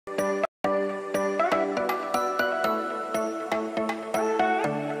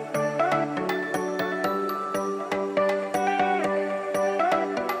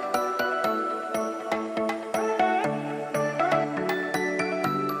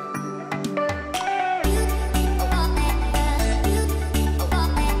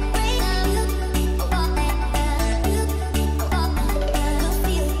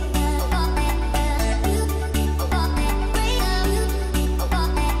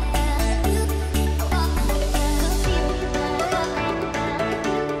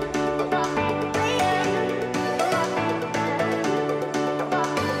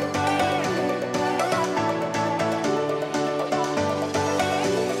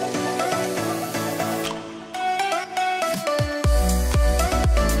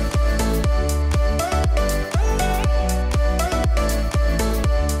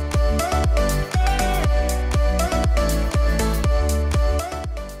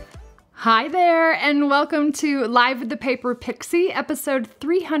Hi there, and welcome to Live with the Paper Pixie, episode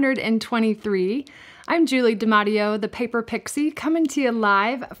 323. I'm Julie DiMatteo, the Paper Pixie, coming to you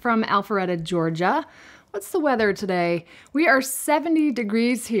live from Alpharetta, Georgia. What's the weather today? We are 70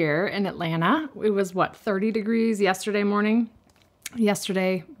 degrees here in Atlanta. It was, 30 degrees yesterday morning?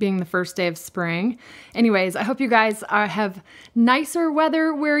 Yesterday being the first day of spring. Anyways, I hope you guys have nicer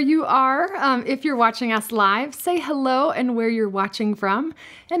weather where you are. If you're watching us live, say hello and where you're watching from.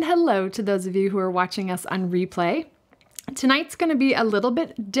 And hello to those of you who are watching us on replay. Tonight's going to be a little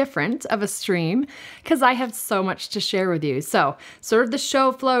bit different of a stream because I have so much to share with you. So, sort of the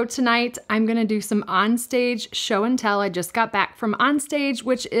show flow tonight, I'm going to do some on-stage show and tell. I just got back from OnStage,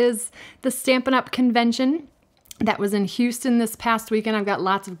 which is the Stampin' Up! Convention that was in Houston this past weekend. I've got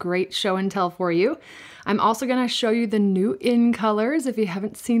lots of great show and tell for you. I'm also going to show you the new in colors if you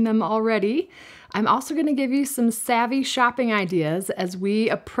haven't seen them already. I'm also going to give you some savvy shopping ideas as we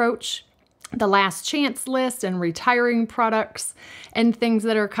approach the last chance list and retiring products and things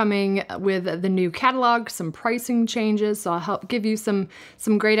that are coming with the new catalog, some pricing changes. So I'll help give you some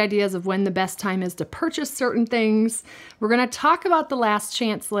great ideas of when the best time is to purchase certain things. We're going to talk about the last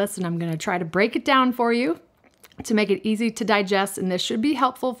chance list, and I'm going to try to break it down for you to make it easy to digest, and this should be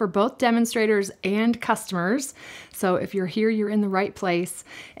helpful for both demonstrators and customers. So if you're here, you're in the right place.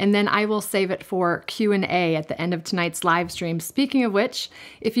 And then I will save it for Q&A at the end of tonight's live stream. Speaking of which,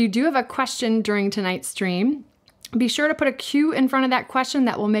 if you do have a question during tonight's stream, be sure to put a Q in front of that question.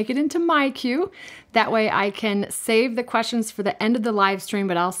 That will make it into my queue. That way I can save the questions for the end of the live stream,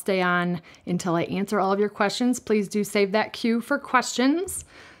 but I'll stay on until I answer all of your questions. Please do save that queue for questions.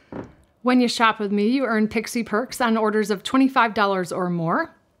 When you shop with me, you earn Pixie Perks on orders of $25 or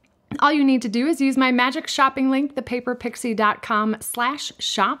more. All you need to do is use my magic shopping link,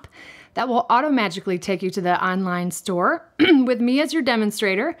 thepaperpixie.com/shop. That will auto-magically take you to the online store with me as your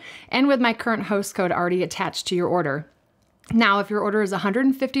demonstrator and with my current host code already attached to your order. Now, if your order is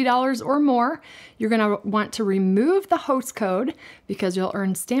 $150 or more, you're going to want to remove the host code because you'll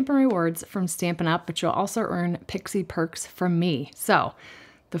earn Stampin' Rewards from Stampin' Up!, but you'll also earn Pixie Perks from me. So,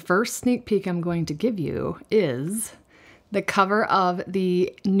 the first sneak peek I'm going to give you is the cover of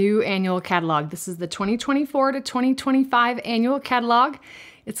the new annual catalog. This is the 2024 to 2025 annual catalog.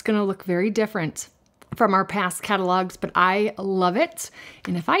 It's going to look very different from our past catalogs, but I love it.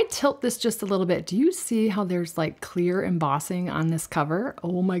 And if I tilt this just a little bit, do you see how there's like clear embossing on this cover?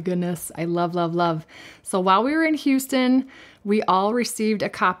 Oh my goodness, I love, love, love. So while we were in Houston, we all received a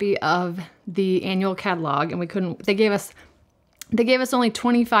copy of the annual catalog, and they gave us only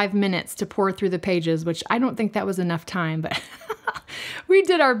 25 minutes to pour through the pages, which I don't think that was enough time, but we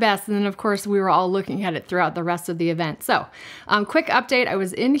did our best. And then of course we were all looking at it throughout the rest of the event. So quick update, I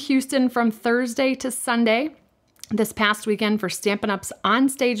was in Houston from Thursday to Sunday this past weekend for Stampin' Up's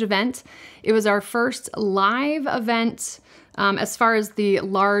OnStage event. It was our first live event as far as the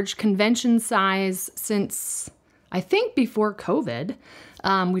large convention size since, I think, before COVID.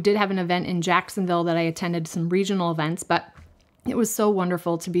 We did have an event in Jacksonville that I attended, some regional events, but it was so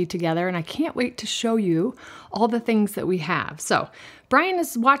wonderful to be together, and I can't wait to show you all the things that we have. So Brian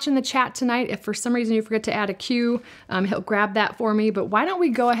is watching the chat tonight. If for some reason you forget to add a Q, he'll grab that for me. But why don't we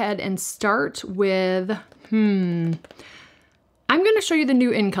go ahead and start with, I'm going to show you the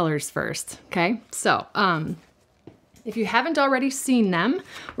new in colors first, okay? So if you haven't already seen them,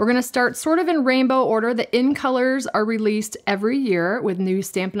 we're going to start sort of in rainbow order. The in colors are released every year with new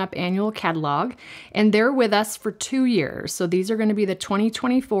Stampin' Up! Annual catalog, and they're with us for 2 years. So these are going to be the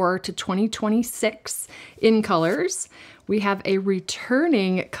 2024 to 2026 in colors. We have a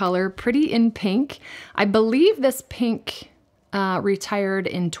returning color, Pretty in Pink. I believe this pink retired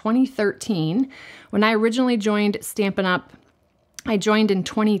in 2013. When I originally joined Stampin' Up!, I joined in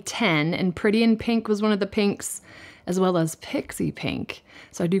 2010, and Pretty in Pink was one of the pinks, as well as Pixie Pink.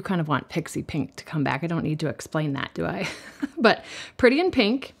 So I do kind of want Pixie Pink to come back. I don't need to explain that, do I? But Pretty in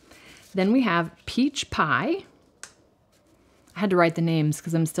Pink. Then we have Peach Pie. I had to write the names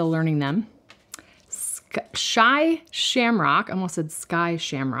because I'm still learning them. Shy Shamrock. I almost said Sky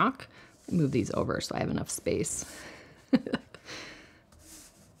Shamrock. Move these over so I have enough space.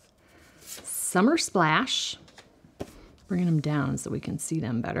 Summer Splash. Bringing them down so we can see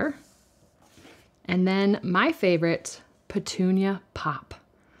them better. And then my favorite, Petunia Pop.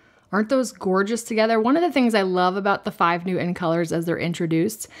 Aren't those gorgeous together? One of the things I love about the 5 new in colors as they're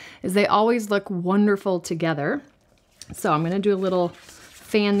introduced is they always look wonderful together. So I'm going to do a little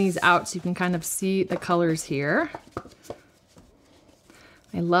fan these out so you can kind of see the colors here.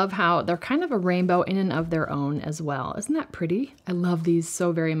 I love how they're kind of a rainbow in and of their own as well. Isn't that pretty? I love these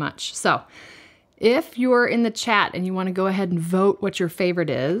so very much. So if you're in the chat and you want to go ahead and vote what your favorite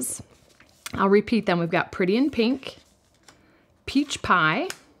is, I'll repeat them. We've got Pretty in Pink, Peach Pie,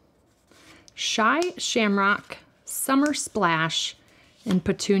 Shy Shamrock, Summer Splash, and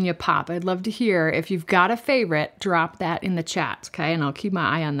Petunia Pop. I'd love to hear if you've got a favorite, drop that in the chat, okay? And I'll keep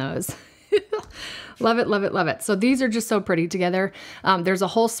my eye on those. Love it, love it, love it. So these are just so pretty together. There's a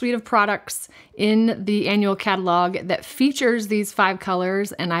whole suite of products in the annual catalog that features these 5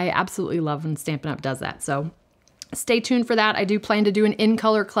 colors, and I absolutely love when Stampin' Up! Does that. So stay tuned for that. I do plan to do an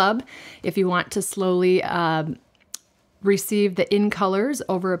in-color club if you want to slowly receive the in colors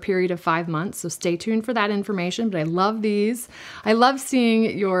over a period of 5 months. So stay tuned for that information, but I love these. I love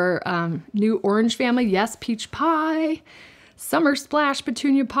seeing your new orange family. Yes, Peach Pie, Summer Splash,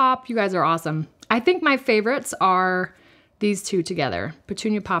 Petunia Pop. You guys are awesome. I think my favorites are these two together,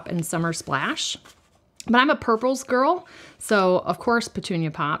 Petunia Pop and Summer Splash. But I'm a purples girl, so of course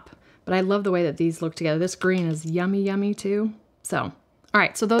Petunia Pop. But I love the way that these look together. This green is yummy, yummy too. So, all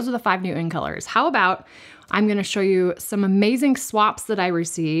right, so those are the 5 new in colors. How about I'm gonna show you some amazing swaps that I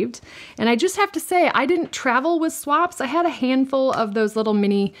received. And I just have to say, I didn't travel with swaps. I had a handful of those little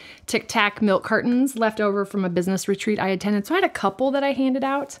mini Tic Tac milk cartons left over from a business retreat I attended. So I had a couple that I handed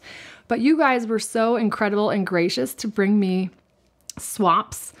out, but you guys were so incredible and gracious to bring me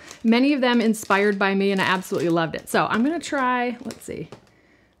swaps. Many of them inspired by me, and I absolutely loved it. So I'm gonna try, let's see.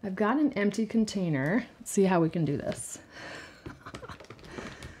 I've got an empty container. Let's see how we can do this.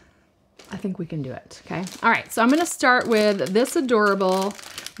 I think we can do it, okay? All right, so I'm gonna start with this adorable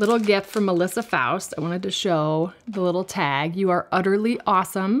little gift from Melissa Faust. I wanted to show the little tag. You are utterly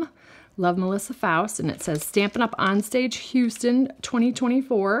awesome. Love, Melissa Faust. And it says Stampin' Up! OnStage Houston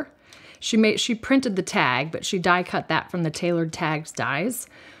 2024. She printed the tag, but she die cut that from the Tailored Tags dies,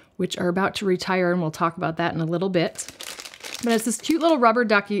 which are about to retire, and we'll talk about that in a little bit. But it's this cute little rubber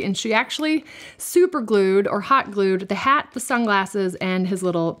ducky, and she actually super glued or hot glued the hat, the sunglasses, and his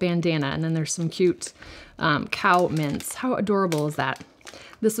little bandana. And then there's some cute cow mints. How adorable is that?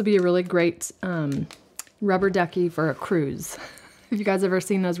 This would be a really great rubber ducky for a cruise. Have you guys ever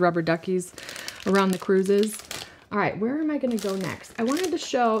seen those rubber duckies around the cruises? All right, where am I gonna go next? I wanted to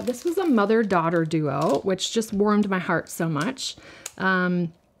show, this was a mother-daughter duo, which just warmed my heart so much.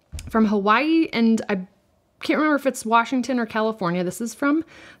 From Hawaii, and I can't remember if it's Washington or California. This is from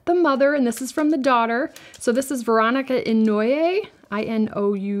the mother and this is from the daughter. So this is Veronica Inouye,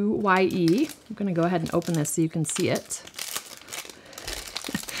 I-N-O-U-Y-E. I'm gonna go ahead and open this so you can see it.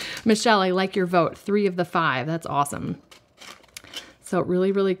 Michelle, I like your vote. 3 of the 5, that's awesome. So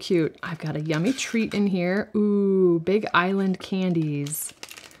really, really cute. I've got a yummy treat in here. Ooh, Big Island candies.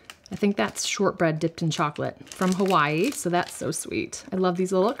 I think that's shortbread dipped in chocolate from Hawaii. So that's so sweet. I love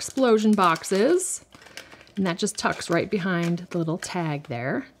these little explosion boxes. And that just tucks right behind the little tag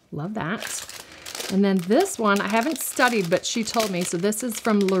there. Love that. And then this one, I haven't studied, but she told me. So this is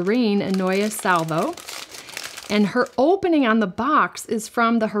from Lorene Inouye Salvo. And her opening on the box is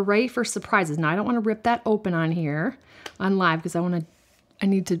from the Hooray for Surprises. Now, I don't want to rip that open on here on live because I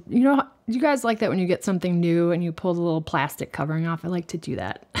need to, you know, you guys like that when you get something new and you pull the little plastic covering off. I like to do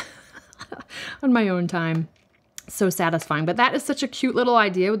that on my own time. So satisfying. But that is such a cute little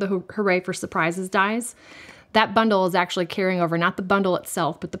idea with the Hooray for Surprises dies. That bundle is actually carrying over, not the bundle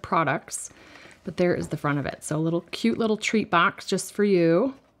itself, but the products. But there is the front of it. So a little cute little treat box just for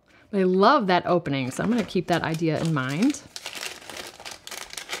you. I love that opening, so I'm going to keep that idea in mind.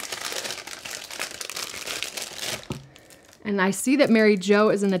 And I see that Mary Jo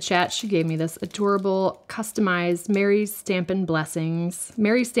is in the chat. She gave me this adorable customized Mary's Stampin' Blessings.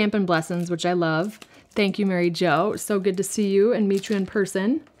 Mary's Stampin' Blessings, which I love. Thank you, Mary Jo. So good to see you and meet you in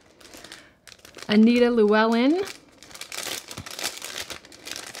person. Anita Llewellyn.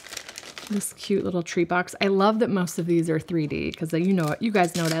 This cute little treat box. I love that most of these are 3D because you know it. You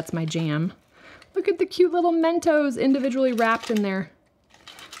guys know that's my jam. Look at the cute little Mentos individually wrapped in there.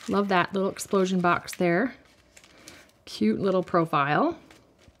 Love that little explosion box there. Cute little profile.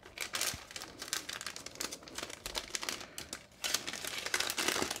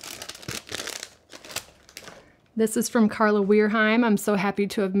 This is from Carla Weirheim. I'm so happy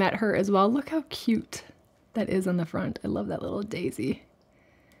to have met her as well. Look how cute that is on the front. I love that little daisy.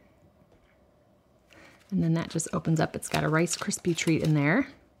 And then that just opens up. It's got a Rice Krispie treat in there.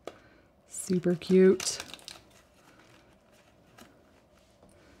 Super cute.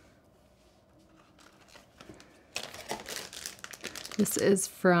 This is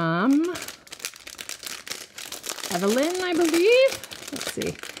from Evelyn, I believe. Let's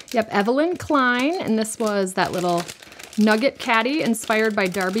see. Yep, Evelyn Klein. And this was that little nugget caddy inspired by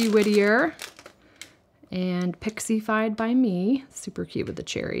Darby Whittier and Pixified by me. Super cute with the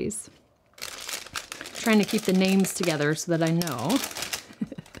cherries. Trying to keep the names together so that I know.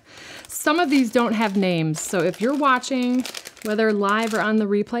 some of these don't have names. So if you're watching, whether live or on the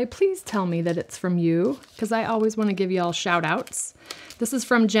replay, please tell me that it's from you, because I always want to give you all shout outs. This is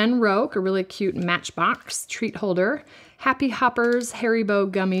from Jen Roke, a really cute Matchbox treat holder. Happy Hoppers Haribo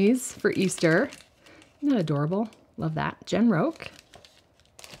gummies for Easter. Isn't that adorable? Love that. Jen Roke.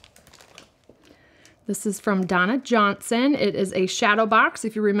 This is from Donna Johnson. It is a shadow box,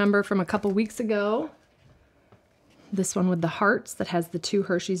 if you remember from a couple weeks ago. This one with the hearts that has the 2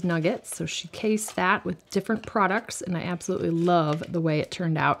 Hershey's Nuggets. So she cased that with different products, and I absolutely love the way it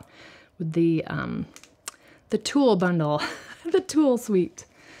turned out with the tool bundle, the tool suite.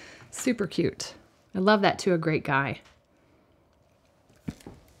 Super cute. I love that too, a great guy.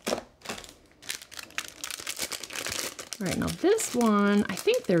 All right, now this one, I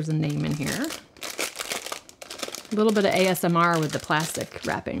think there's a name in here. A little bit of ASMR with the plastic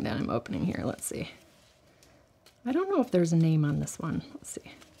wrapping that I'm opening here. Let's see. I don't know if there's a name on this one. Let's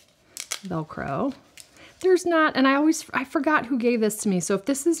see. Velcro. There's not, and I forgot who gave this to me. So if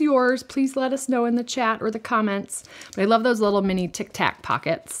this is yours, please let us know in the chat or the comments. But I love those little mini Tic Tac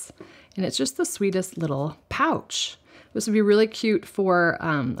pockets. And it's just the sweetest little pouch. This would be really cute for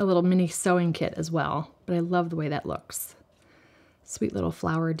a little mini sewing kit as well. But I love the way that looks. Sweet little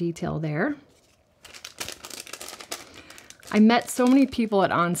flower detail there. I met so many people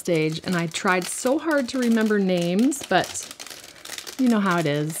at OnStage, and I tried so hard to remember names, but you know how it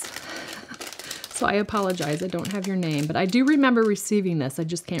is. So I apologize, I don't have your name, but I do remember receiving this. I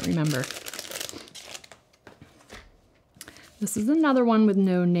just can't remember. This is another one with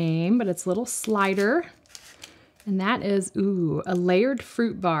no name, but it's a little slider. And that is, ooh, a layered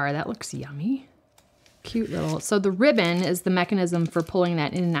fruit bar. That looks yummy. Cute little, so the ribbon is the mechanism for pulling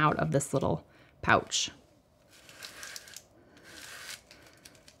that in and out of this little pouch.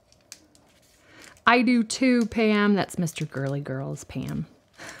 I do too, Pam. That's Mr. Girly Girls, Pam.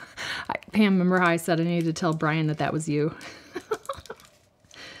 Pam, remember how I said I needed to tell Brian that that was you?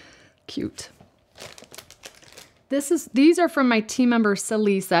 Cute. These are from my team member,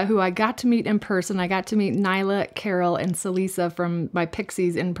 Celisa, who I got to meet in person. I got to meet Nyla, Carol, and Celisa from my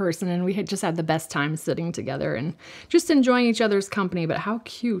Pixies in person, and we had just had the best time sitting together and just enjoying each other's company. But how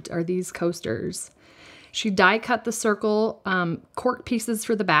cute are these coasters? She die cut the circle cork pieces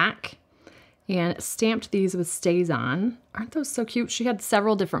for the back and stamped these with stays on. Aren't those so cute? She had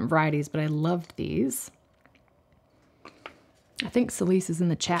several different varieties, but I loved these. I think Celise is in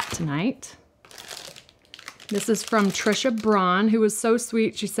the chat tonight. This is from Trisha Braun, who was so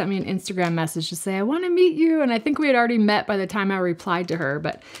sweet. She sent me an Instagram message to say, I want to meet you. And I think we had already met by the time I replied to her,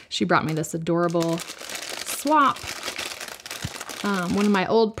 but she brought me this adorable swap. One of my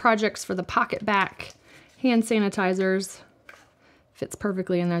old projects for the pocket back hand sanitizers. Fits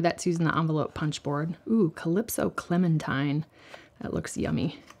perfectly in there. That's using the envelope punch board. Ooh, Calypso Clementine. That looks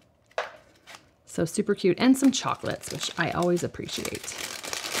yummy. So super cute. And some chocolates, which I always appreciate.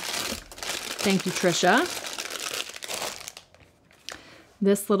 Thank you, Trisha.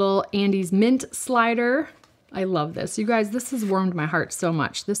 This little Andy's Mint slider. I love this. You guys, this has warmed my heart so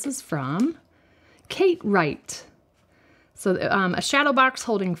much. This is from Kate Wright. So a shadow box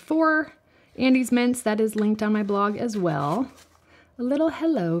holding 4 Andy's Mints. That is linked on my blog as well. A little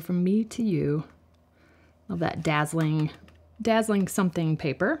hello from me to you. Love that dazzling something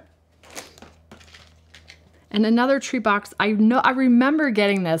paper. And another tree box. I remember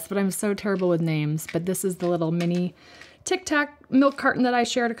getting this, but I'm so terrible with names. But this is the little mini Tic Tac milk carton that I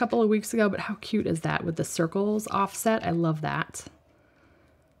shared a couple of weeks ago. But how cute is that with the circles offset? I love that.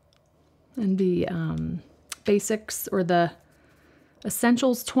 And the basics or the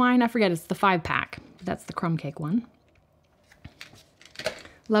essentials twine. I forget, it's the 5-pack. That's the crumb cake one.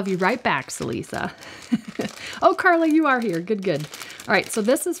 Love you right back, Celisa. Oh, Carla, you are here. Good, good. All right, so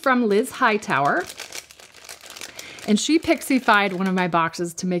this is from Liz Hightower. And she pixified one of my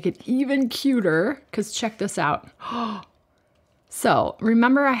boxes to make it even cuter, because check this out. So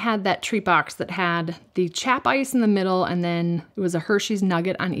remember I had that treat box that had the chap ice in the middle and then it was a Hershey's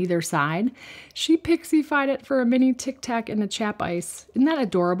nugget on either side. She pixified it for a mini Tic Tac and a chap ice. Isn't that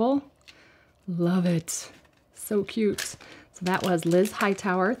adorable? Love it. So cute. So that was Liz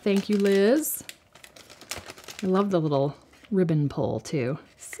Hightower. Thank you, Liz. I love the little ribbon pull too.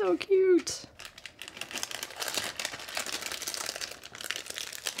 So cute.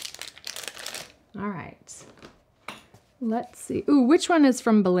 All right. Let's see. Ooh, which one is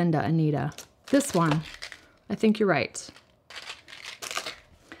from Belinda, Anita? This one. I think you're right.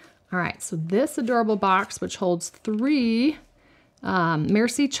 All right, so this adorable box, which holds 3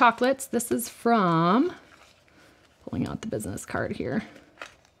 Merci chocolates. This is from, pulling out the business card here,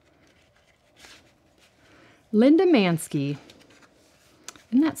 Linda Mansky.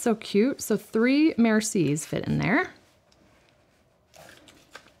 Isn't that so cute? So 3 Mercies fit in there.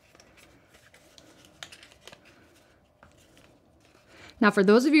 Now, for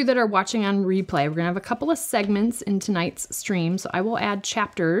those of you that are watching on replay, we're gonna have a couple of segments in tonight's stream, so I will add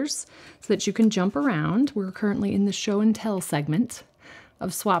chapters so that you can jump around. We're currently in the show and tell segment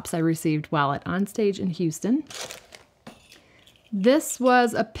of swaps I received while at OnStage in Houston. This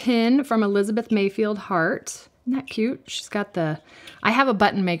was a pin from Elizabeth Mayfield Hart. Isn't that cute? She's got the, I have a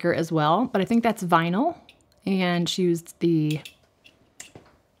button maker as well, but I think that's vinyl, and she used the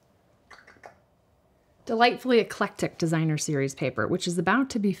Delightfully Eclectic Designer Series paper, which is about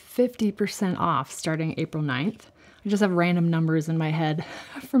to be 50% off starting April 9th. I just have random numbers in my head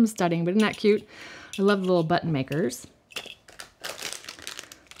from studying, but isn't that cute? I love the little button makers.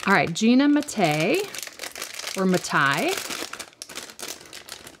 All right, Gina Mattei, or Mattei.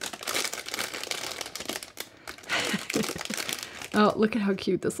 Oh, look at how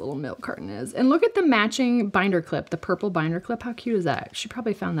cute this little milk carton is. And look at the matching binder clip, the purple binder clip. How cute is that? She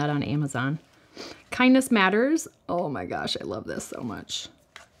probably found that on Amazon. Kindness Matters. Oh my gosh, I love this so much.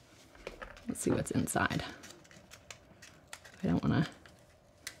 Let's see what's inside. I don't want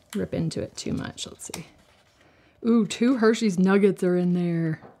to rip into it too much. Let's see. Ooh, 2 Hershey's Nuggets are in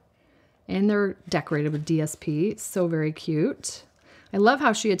there. And they're decorated with DSP. So very cute. I love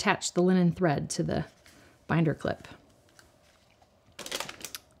how she attached the linen thread to the binder clip.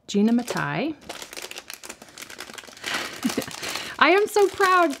 Gina Mattei. I am so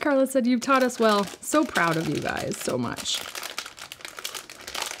proud, Carla said, you've taught us well. So proud of you guys so much.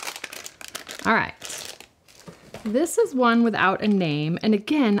 All right. This is one without a name. And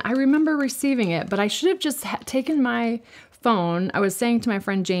again, I remember receiving it, but I should have just taken my phone. I was saying to my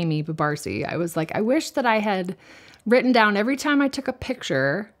friend Jamie Babarsi, I was like, I wish that I had written down every time I took a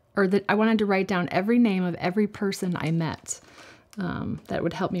picture, or that I wanted to write down every name of every person I met. That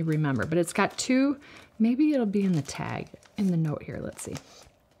would help me remember. But it's got 2, maybe it'll be in the tag, in the note here. Let's see.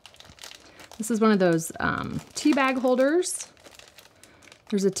 This is one of those tea bag holders.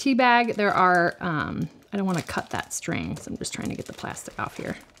 There's a tea bag. There are, I don't want to cut that string, so I'm just trying to get the plastic off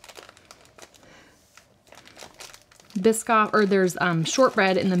here. Biscoff, or there's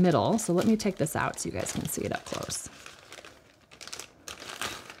shortbread in the middle. So let me take this out so you guys can see it up close.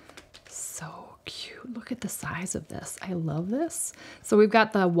 So cute. Look at the size of this. I love this. So we've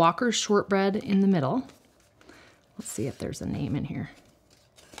got the Walker's shortbread in the middle. Let's see if there's a name in here.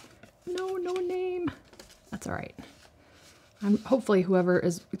 No name. That's all right. Hopefully whoever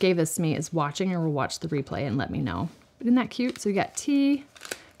gave this to me is watching or will watch the replay and let me know. But isn't that cute? So we got tea.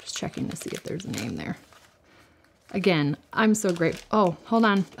 Just checking to see if there's a name there. Again, I'm so grateful. Oh, hold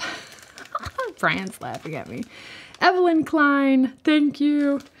on. Brian's laughing at me. Evelyn Klein, thank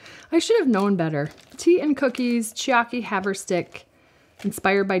you. I should have known better. Tea and Cookies, Chiaki Haverstick,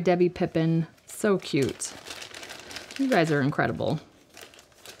 inspired by Debbie Pippin. So cute. You guys are incredible.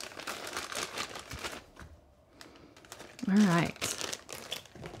 All right.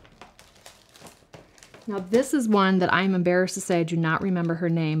 Now this is one that I'm embarrassed to say I do not remember her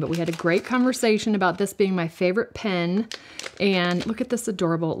name, but we had a great conversation about this being my favorite pen. And look at this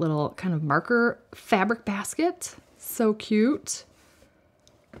adorable little kind of marker fabric basket. So cute.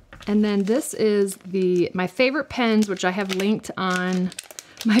 And then this is my favorite pens, which I have linked on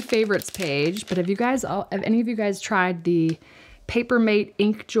my favorites page. But have any of you guys tried the Papermate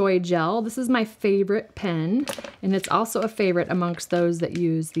Ink Joy Gel? This is my favorite pen, and it's also a favorite amongst those that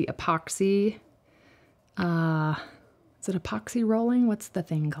use the epoxy. Is it epoxy rolling? What's the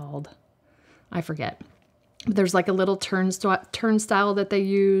thing called? I forget. But there's like a little turnstile that they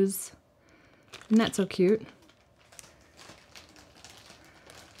use. Isn't that so cute?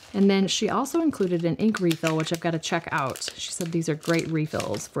 And then she also included an ink refill, which I've got to check out. She said these are great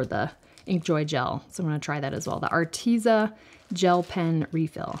refills for the Ink Joy Gel. So I'm going to try that as well. The Arteza Gel Pen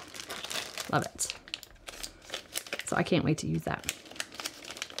Refill. Love it. So I can't wait to use that.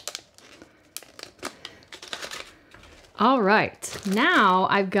 All right, now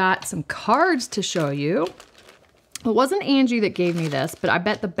I've got some cards to show you. It wasn't Angie that gave me this, but I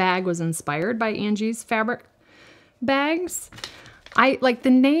bet the bag was inspired by Angie's fabric bags. The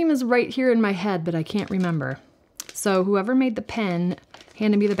name is right here in my head, but I can't remember. So whoever made the pen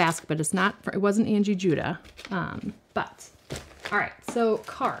handed me the basket, but it wasn't Angie Judah. But, all right, so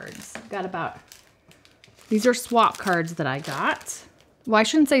cards. These are swap cards that I got. Well, I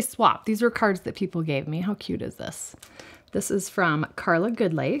shouldn't say swap. These are cards that people gave me. How cute is this? This is from Carla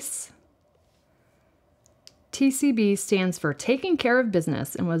Goodlace. TCB stands for Taking Care of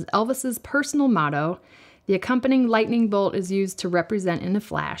Business and was Elvis's personal motto. The accompanying lightning bolt is used to represent in a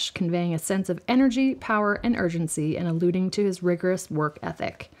flash, conveying a sense of energy, power, and urgency, and alluding to his rigorous work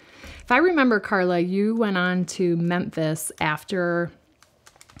ethic. If I remember, Carla, you went on to Memphis after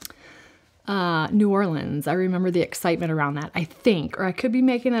New Orleans. I remember the excitement around that, I think, or I could be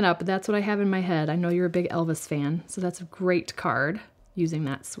making that up, but that's what I have in my head. I know you're a big Elvis fan, so that's a great card using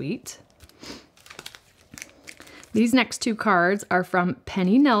that suite. These next two cards are from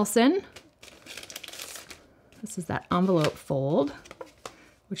Penny Nelson. This is that envelope fold,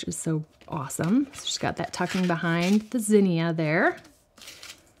 which is so awesome. So she's got that tucking behind the zinnia there.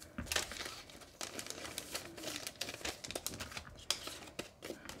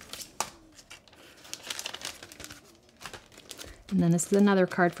 And then this is another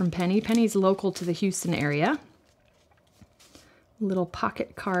card from Penny. Penny's local to the Houston area. Little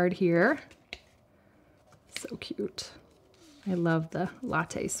pocket card here. So cute. I love the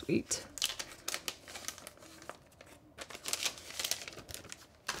latte suite.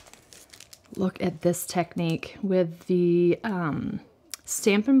 Look at this technique with the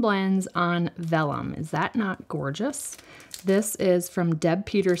Stampin' Blends on vellum. Is that not gorgeous? This is from Deb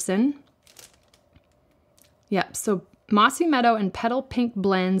Peterson. Yep, so Mossy Meadow and Petal Pink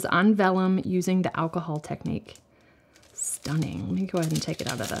blends on vellum using the alcohol technique. Stunning. Let me go ahead and take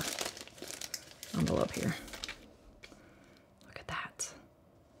it out of the envelope here. Look at that.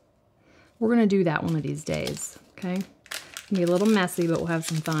 We're going to do that one of these days, okay? It's going to be a little messy, but we'll have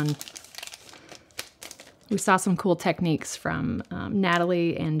some fun. We saw some cool techniques from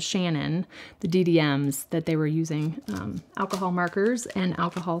Natalie and Shannon, the DDMs, that they were using alcohol markers and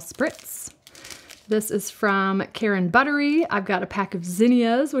alcohol spritz. This is from Karen Buttery. I've got a pack of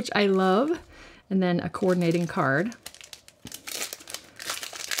zinnias, which I love, and then a coordinating card.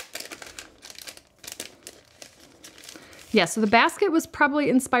 Yeah, so the basket was probably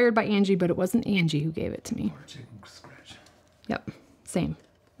inspired by Angie, but it wasn't Angie who gave it to me. Or chicken scratch. Yep, same.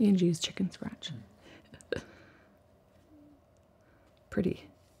 Angie's chicken scratch. Pretty.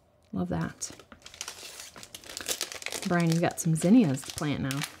 Love that. Brian, you got some zinnias to plant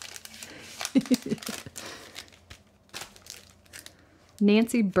now.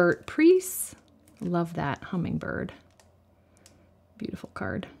 Nancy Burt Priest. Love that hummingbird. Beautiful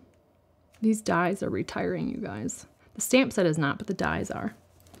card. These dies are retiring, you guys. The stamp set is not, but the dies are.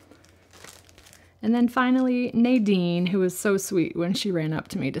 And then finally, Nadine, who was so sweet when she ran up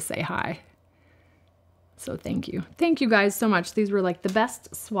to me to say hi. So thank you. Thank you guys so much. These were like the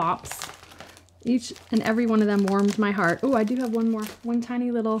best swaps. Each and every one of them warmed my heart. Oh, I do have one more. One tiny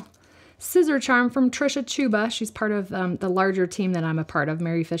little scissor charm from Trisha Chuba. She's part of the larger team that I'm a part of,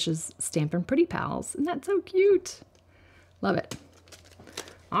 Mary Fish's Stampin' Pretty Pals. Isn't that so cute? Love it.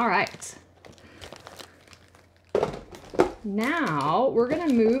 All right. Now we're going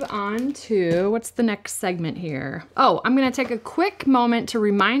to move on to, what's the next segment here? Oh, I'm going to take a quick moment to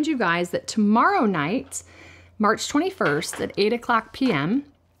remind you guys that tomorrow night, March 21st at 8:00 p.m.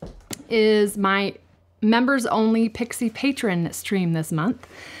 is my members only Pixie Patron stream this month.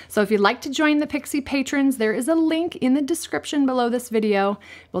 So if you'd like to join the Pixie Patrons, there is a link in the description below this video.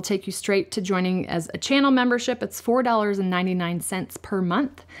 It will take you straight to joining as a channel membership. It's $4.99 per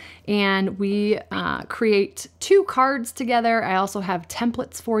month. And we create 2 cards together. I also have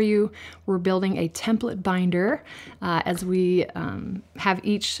templates for you. We're building a template binder as we have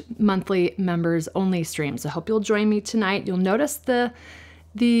each monthly members only stream. So I hope you'll join me tonight. You'll notice the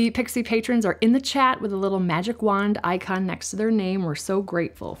Pixie Patrons are in the chat with a little magic wand icon next to their name. We're so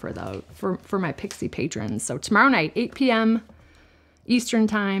grateful for my Pixie Patrons. So tomorrow night, 8 p.m. Eastern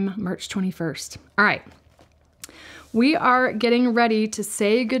Time, March 21st. All right. We are getting ready to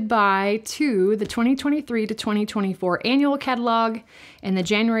say goodbye to the 2023 to 2024 annual catalog and the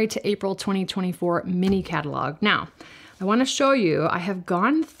January to April 2024 mini catalog. Now, I want to show you, I have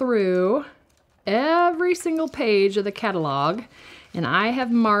gone through every single page of the catalog and I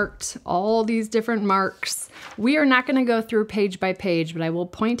have marked all these different marks. We are not going to go through page by page, but I will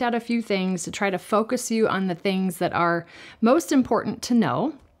point out a few things to try to focus you on the things that are most important to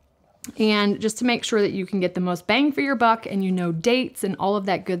know. And just to make sure that you can get the most bang for your buck and you know dates and all of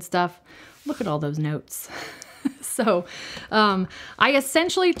that good stuff. Look at all those notes. So I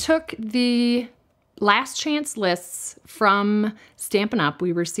essentially took the last chance lists from Stampin' Up.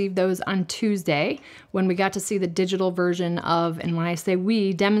 We received those on Tuesday when we got to see the digital version of, and when I say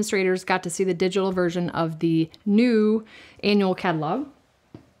we, demonstrators got to see the digital version of the new annual catalog.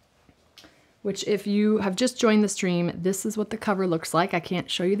 Which if you have just joined the stream, this is what the cover looks like. I can't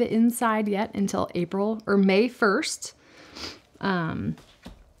show you the inside yet until April or May 1st.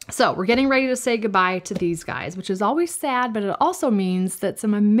 So we're getting ready to say goodbye to these guys, which is always sad, but it also means that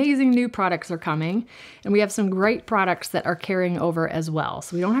some amazing new products are coming, and we have some great products that are carrying over as well.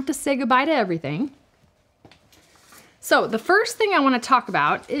 So we don't have to say goodbye to everything. So the first thing I want to talk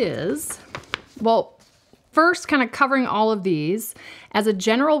about is, well, first kind of covering all of these. As a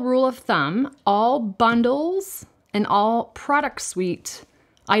general rule of thumb, all bundles and all product suite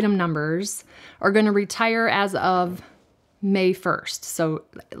item numbers are going to retire as of May 1st. So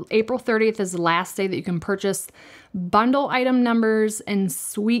April 30th is the last day that you can purchase bundle item numbers and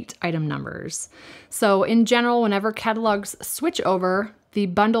suite item numbers. So in general, whenever catalogs switch over, the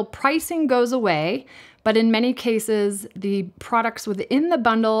bundle pricing goes away, but in many cases, the products within the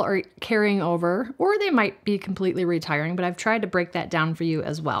bundle are carrying over, or they might be completely retiring, but I've tried to break that down for you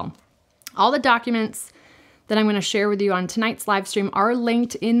as well. All the documents that I'm going to share with you on tonight's live stream are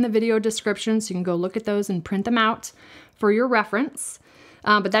linked in the video description, so you can go look at those and print them out for your reference.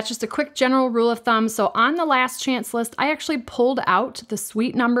 But that's just a quick general rule of thumb. So on the last chance list, I actually pulled out the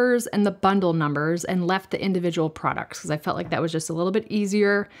suite numbers and the bundle numbers and left the individual products because I felt like that was just a little bit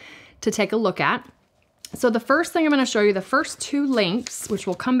easier to take a look at. So the first thing I'm going to show you, the first two links, which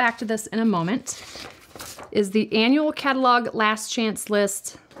we'll come back to this in a moment, is the annual catalog last chance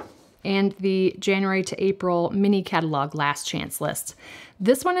list and the January to April mini catalog last chance list.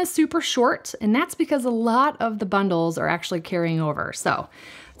 This one is super short, and that's because a lot of the bundles are actually carrying over. So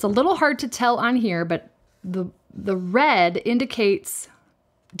it's a little hard to tell on here, but the red indicates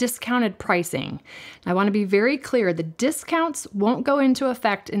discounted pricing. I want to be very clear, the discounts won't go into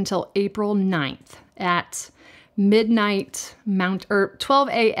effect until April 9th at midnight 12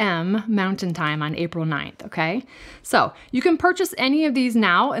 a.m. Mountain Time on April 9th, okay? So you can purchase any of these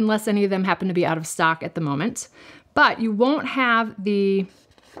now unless any of them happen to be out of stock at the moment, but you won't have the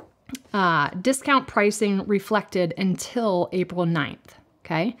discount pricing reflected until April 9th,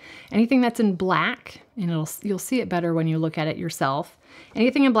 okay? Anything that's in black, and you'll see it better when you look at it yourself,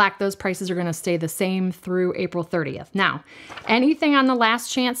 anything in black, those prices are gonna stay the same through April 30th. Now, anything on the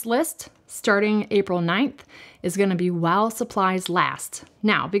last chance list starting April 9th is going to be while supplies last.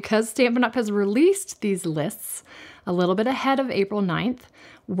 Now, because Stampin' Up! Has released these lists a little bit ahead of April 9th,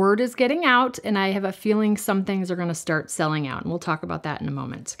 word is getting out, and I have a feeling some things are going to start selling out, and we'll talk about that in a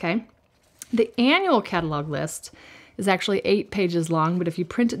moment, okay? The annual catalog list is actually 8 pages long, but if you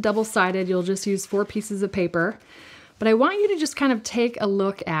print it double-sided, you'll just use 4 pieces of paper. But I want you to just kind of take a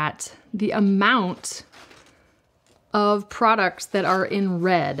look at the amount of products that are in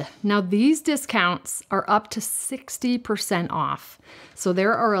red. Now these discounts are up to 60% off. So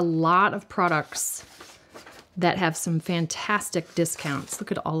there are a lot of products that have some fantastic discounts.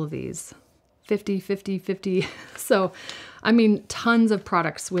 Look at all of these, 50, 50, 50. So, I mean, tons of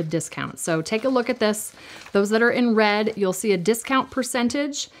products with discounts. So take a look at this. Those that are in red, you'll see a discount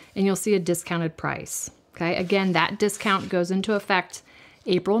percentage and you'll see a discounted price. Okay, again, that discount goes into effect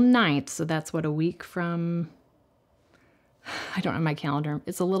April 9th. So that's what, a week from, I don't have my calendar.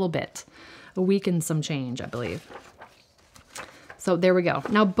 It's a little bit, a week and some change, I believe. So there we go.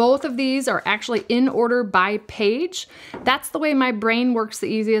 Now both of these are actually in order by page. That's the way my brain works the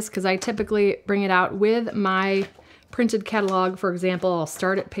easiest because I typically bring it out with my printed catalog. For example, I'll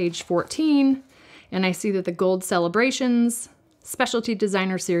start at page 14 and I see that the Gold Celebrations Specialty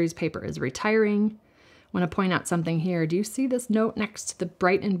Designer Series paper is retiring. I want to point out something here. Do you see this note next to the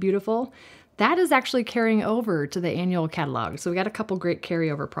Bright and Beautiful? That is actually carrying over to the annual catalog. So we got a couple great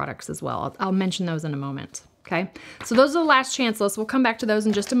carryover products as well. I'll mention those in a moment, okay? So those are the last chance lists. We'll come back to those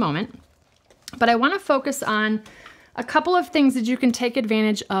in just a moment. But I want to focus on a couple of things that you can take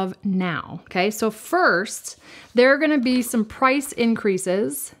advantage of now, okay? So first, there are going to be some price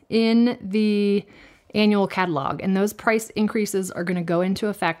increases in the annual catalog, and those price increases are going to go into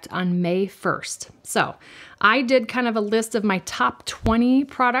effect on May 1st. So I did kind of a list of my top 20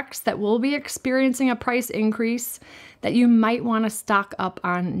 products that will be experiencing a price increase that you might want to stock up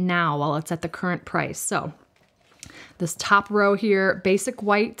on now while it's at the current price. So this top row here, Basic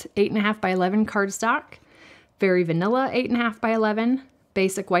White 8.5 by 11 cardstock, Very Vanilla 8.5 by 11,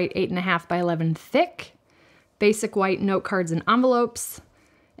 Basic White 8.5 by 11 thick, Basic White note cards and envelopes,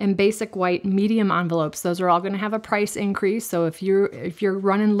 and Basic White medium envelopes. Those are all going to have a price increase. So if you're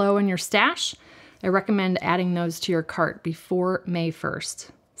running low in your stash, I recommend adding those to your cart before May 1st.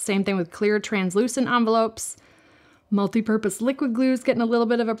 Same thing with clear translucent envelopes. Multi-purpose liquid glue is getting a little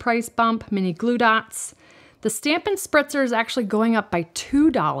bit of a price bump. Mini glue dots. The Stampin' Spritzer is actually going up by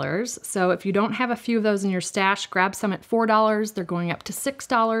 $2. So if you don't have a few of those in your stash, grab some at $4. They're going up to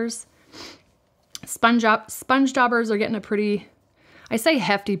 $6. Sponge daubers are getting a pretty, I say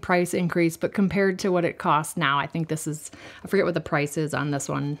hefty price increase, but compared to what it costs now, I think this is, I forget what the price is on this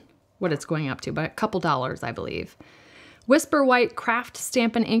one, what it's going up to, but a couple dollars, I believe. Whisper White Craft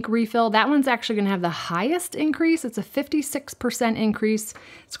Stampin' Ink Refill. That one's actually going to have the highest increase. It's a 56% increase.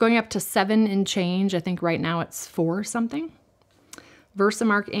 It's going up to 7 and change. I think right now it's 4 something.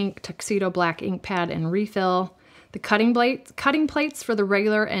 Versamark Ink Tuxedo Black Ink Pad and Refill. The cutting plates for the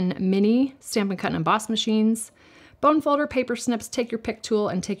regular and mini Stampin' Cut and Emboss machines. Bone folder, paper snips, take your pick tool,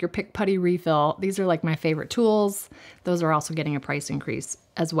 and take your pick putty refill. These are like my favorite tools. Those are also getting a price increase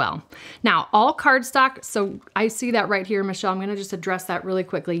as well. Now, all cardstock, so I see that right here, Michelle. I'm gonna just address that really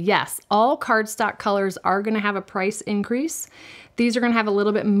quickly. Yes, all cardstock colors are gonna have a price increase. These are gonna have a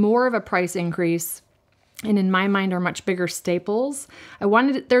little bit more of a price increase, and in my mind are much bigger staples.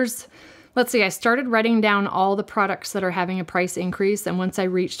 Let's see, I started writing down all the products that are having a price increase, and once I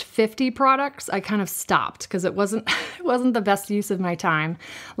reached 50 products, I kind of stopped because it wasn't the best use of my time.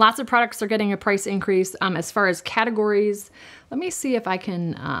 Lots of products are getting a price increase. As far as categories, let me see if I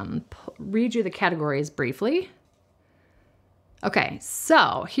can read you the categories briefly. Okay,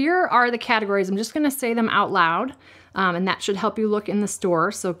 so here are the categories. I'm just gonna say them out loud, and that should help you look in the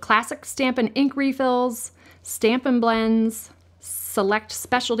store. So classic Stampin' Ink refills, Stampin' Blends, select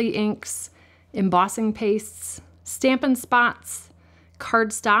specialty inks, embossing pastes, Stampin' Spots,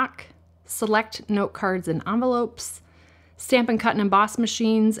 cardstock, select note cards and envelopes, Stampin' Cut and Emboss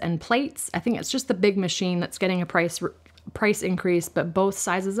machines and plates. I think it's just the big machine that's getting a price increase, but both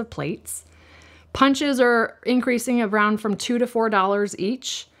sizes of plates. Punches are increasing around from $2 to $4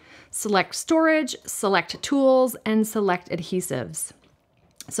 each. Select storage, select tools, and select adhesives.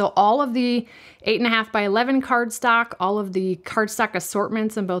 So all of the 8.5 by 11 cardstock, all of the cardstock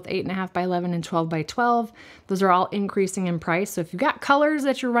assortments in both 8.5 by 11 and 12 by 12, those are all increasing in price. So if you've got colors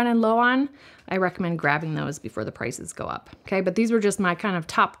that you're running low on, I recommend grabbing those before the prices go up. Okay, but these were just my kind of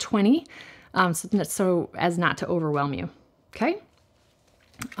top 20, so as not to overwhelm you. Okay,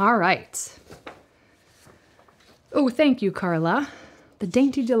 all right. Oh, thank you, Carla. The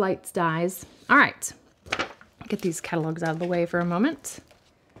Dainty Delights dies. All right, get these catalogs out of the way for a moment.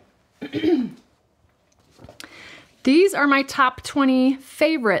 These are my top 20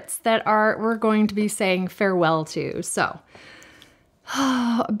 favorites that we're going to be saying farewell to. So,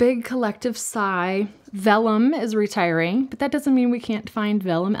 a big collective sigh. Vellum is retiring, but that doesn't mean we can't find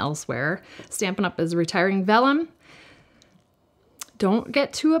Vellum elsewhere. Stampin' Up! Is retiring Vellum. Don't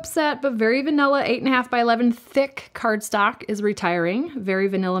get too upset, but Very Vanilla 8.5 by 11 thick cardstock is retiring. Very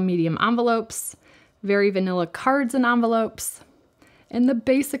Vanilla medium envelopes. Very Vanilla cards and envelopes. And the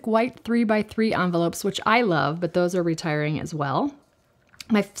basic white 3x3 envelopes, which I love, but those are retiring as well.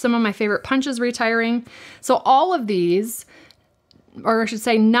 Some of my favorite punches retiring. So all of these, or I should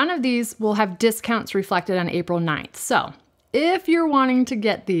say none of these, will have discounts reflected on April 9th. So if you're wanting to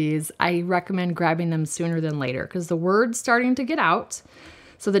get these, I recommend grabbing them sooner than later because the word's starting to get out.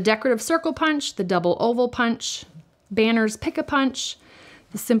 So the decorative circle punch, the double oval punch, banners pick-a-punch,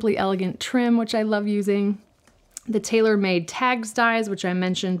 the Simply Elegant trim, which I love using, the tailor-made tags dies, which I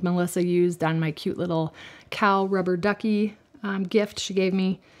mentioned Melissa used on my cute little cow rubber ducky gift she gave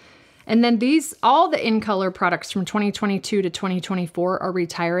me. And then all the in-color products from 2022 to 2024 are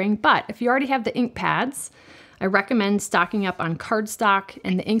retiring. But if you already have the ink pads, I recommend stocking up on cardstock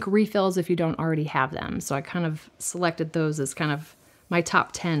and the ink refills if you don't already have them. So I kind of selected those as kind of my top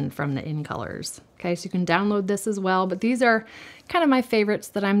 10 from the in-colors. Okay, so you can download this as well. But these are kind of my favorites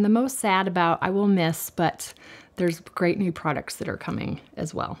that I'm the most sad about. I will miss, but there's great new products that are coming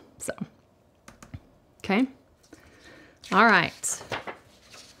as well. So, okay. All right.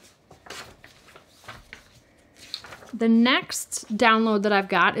 The next download that I've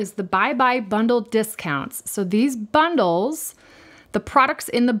got is the Bye Bye Bundle discounts. So these bundles, the products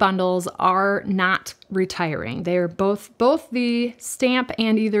in the bundles are not retiring. They are both the stamp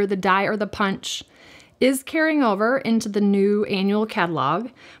and either the die or the punch is carrying over into the new annual catalog,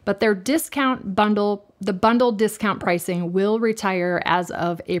 but their discount bundle, the bundle discount pricing will retire as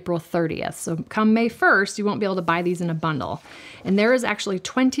of April 30th. So come May 1st, you won't be able to buy these in a bundle. And there is actually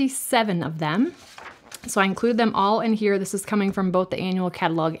 27 of them. So I include them all in here. This is coming from both the annual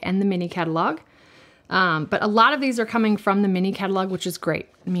catalog and the mini catalog. But a lot of these are coming from the mini catalog, which is great.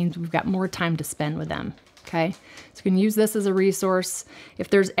 It means we've got more time to spend with them. Okay, so you can use this as a resource.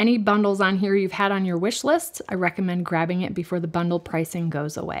 If there's any bundles on here you've had on your wish list, I recommend grabbing it before the bundle pricing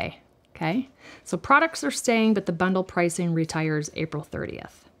goes away. Okay, so products are staying, but the bundle pricing retires April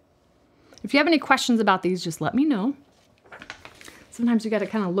 30th. If you have any questions about these, just let me know. Sometimes you got to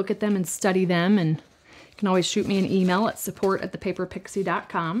kind of look at them and study them, and you can always shoot me an email at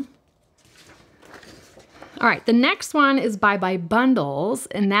support@thepaperpixie.com. All right, the next one is buy bundles,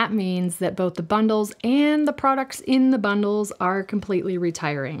 and that means that both the bundles and the products in the bundles are completely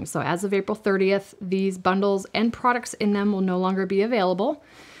retiring. So as of April 30th, these bundles and products in them will no longer be available.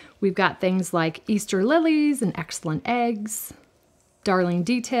 We've got things like Easter lilies and excellent eggs, darling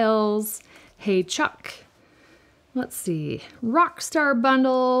details, hey Chuck, let's see, Rockstar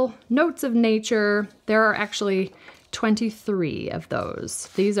bundle, notes of nature. There are actually 23 of those.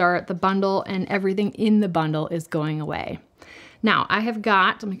 These are the bundle, and everything in the bundle is going away. Now I have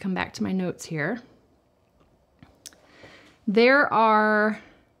got, let me come back to my notes here. There are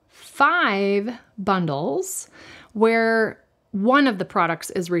 5 bundles where one of the products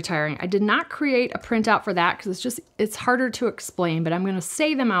is retiring. I did not create a printout for that because it's harder to explain, but I'm going to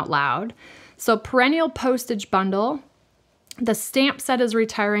say them out loud. So perennial postage bundle, the stamp set is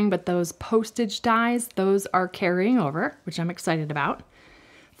retiring, but those postage dies, those are carrying over, which I'm excited about.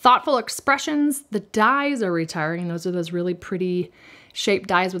 Thoughtful expressions, the dies are retiring. Those are those really pretty shaped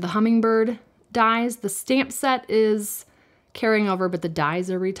dies with the hummingbird dies. The stamp set is carrying over, but the dies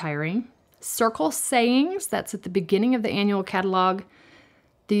are retiring. Circle sayings, that's at the beginning of the annual catalog.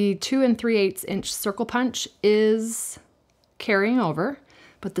 The 2 3/8 inch circle punch is carrying over,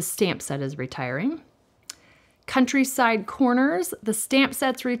 but the stamp set is retiring. Countryside corners, the stamp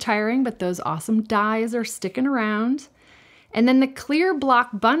set's retiring, but those awesome dies are sticking around. And then the clear block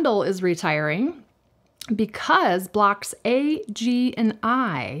bundle is retiring because blocks A, G, and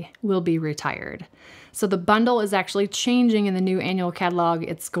I will be retired. So the bundle is actually changing in the new annual catalog.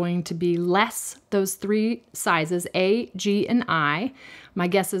 It's going to be less those 3 sizes, A, G, and I. My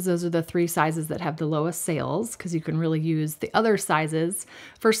guess is those are the 3 sizes that have the lowest sales because you can really use the other sizes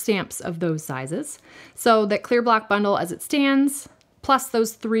for stamps of those sizes. So that clear block bundle as it stands, plus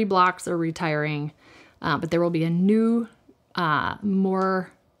those 3 blocks are retiring, but there will be a new,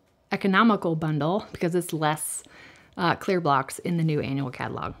 more economical bundle because it's less clear blocks in the new annual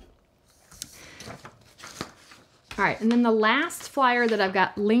catalog. All right, and then the last flyer that I've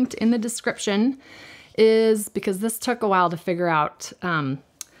got linked in the description is, because this took a while to figure out,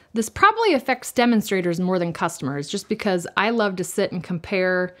 this probably affects demonstrators more than customers, just because I love to sit and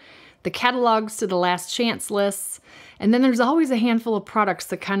compare the catalogs to the last chance lists. And then there's always a handful of products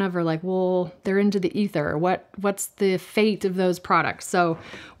that kind of are like, well, they're into the ether. What's the fate of those products? So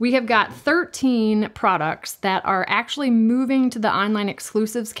we have got 13 products that are actually moving to the online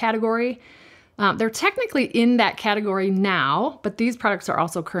exclusives category. They're technically in that category now, but these products are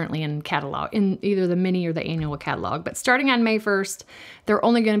also currently in catalog, in either the mini or the annual catalog. But starting on May 1st, they're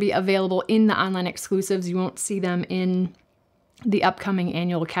only going to be available in the online exclusives. You won't see them in the upcoming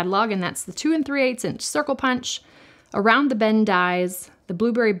annual catalog, and that's the 2 3/8 inch circle punch, around the bend dies, the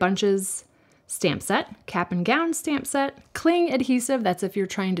blueberry bunches stamp set, cap and gown stamp set, cling adhesive, that's if you're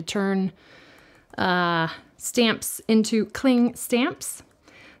trying to turn stamps into cling stamps.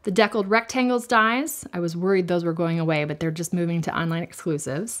 The deckled rectangles dies, I was worried those were going away, but they're just moving to online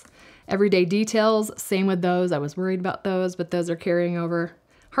exclusives. Everyday details, same with those. I was worried about those, but those are carrying over.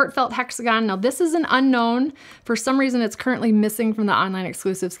 Heartfelt hexagon, now this is an unknown. For some reason, it's currently missing from the online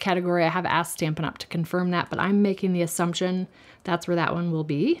exclusives category. I have asked Stampin' Up! To confirm that, but I'm making the assumption that's where that one will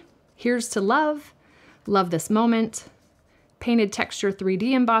be. Here's to love, love this moment. Painted texture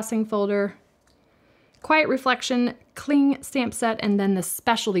 3D embossing folder. Quiet reflection, cling stamp set, and then the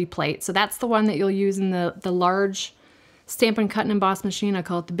specialty plate. So that's the one that you'll use in the large Stampin' Cut and Emboss machine. I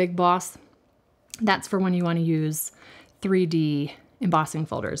call it the Big Boss. That's for when you want to use 3D embossing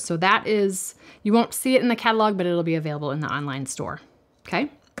folders. So that is, you won't see it in the catalog, but it'll be available in the online store.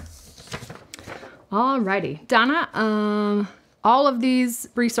 Okay. Alrighty, Donna, all of these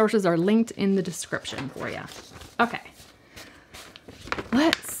resources are linked in the description for you. Okay.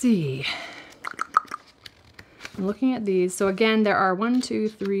 Let's see. I'm looking at these. So again, there are 1, 2,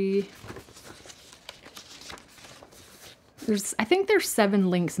 3. I think there's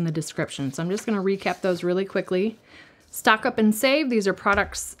 7 links in the description. So I'm just going to recap those really quickly. Stock up and save. These are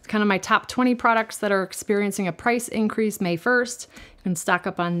products, kind of my top 20 products that are experiencing a price increase May 1st. You can stock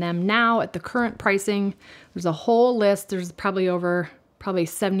up on them now at the current pricing. There's a whole list. There's probably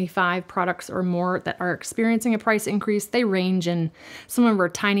 75 products or more that are experiencing a price increase. They range, and some of them are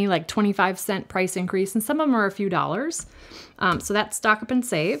tiny, like 25-cent price increase, and some of them are a few dollars. So that's stock up and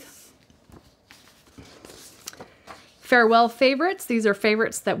save. Farewell favorites. These are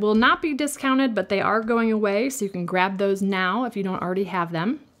favorites that will not be discounted, but they are going away, so you can grab those now if you don't already have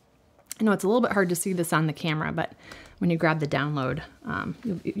them. I know it's a little bit hard to see this on the camera, but when you grab the download,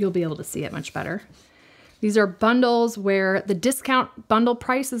 you'll be able to see it much better. These are bundles where the discount bundle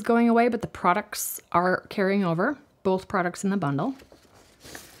price is going away, but the products are carrying over, both products in the bundle.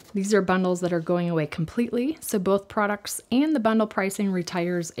 These are bundles that are going away completely. So both products and the bundle pricing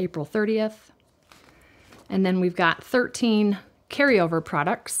retires April 30th. And then we've got 13 carryover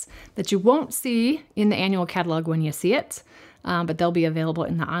products that you won't see in the annual catalog when you see it, but they'll be available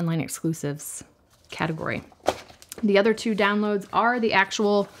in the online exclusives category. The other 2 downloads are the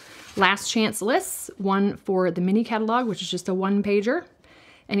actual last chance lists, one for the mini catalog, which is just a 1-pager.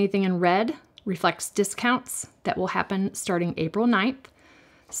 Anything in red reflects discounts that will happen starting April 9th.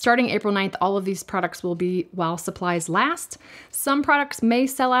 Starting April 9th, all of these products will be while supplies last. Some products may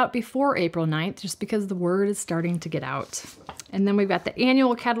sell out before April 9th just because the word is starting to get out. And then we've got the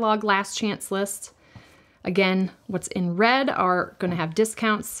annual catalog last chance list. Again, what's in red are going to have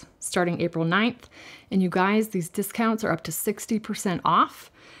discounts starting April 9th. And you guys, these discounts are up to 60% off.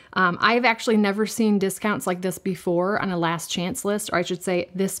 I've actually never seen discounts like this before on a last chance list, or I should say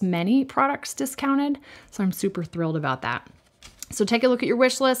this many products discounted. So I'm super thrilled about that. So take a look at your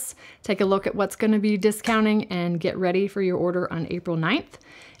wish lists, take a look at what's going to be discounting, and get ready for your order on April 9th.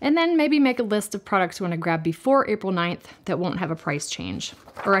 And then maybe make a list of products you want to grab before April 9th that won't have a price change.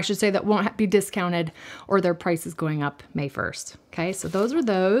 Or I should say that won't be discounted or their price is going up May 1st. Okay, so those are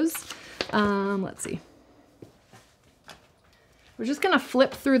those. Let's see. We're just going to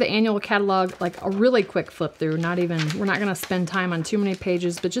flip through the annual catalog, like a really quick flip through. We're not going to spend time on too many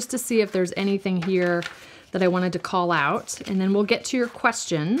pages, but just to see if there's anything here that I wanted to call out, and then we'll get to your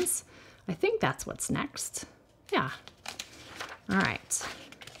questions. I think that's what's next. Yeah. All right.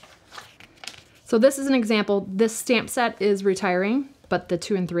 So this is an example. This stamp set is retiring, but the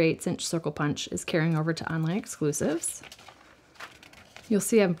 2 3/8 inch circle punch is carrying over to online exclusives. You'll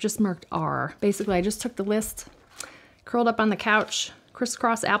see I've just marked R. Basically, I just took the list, curled up on the couch,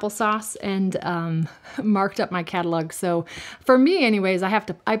 crisscross applesauce, and marked up my catalog. So for me anyways,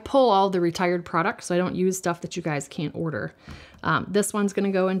 I pull all the retired products, so I don't use stuff that you guys can't order. This one's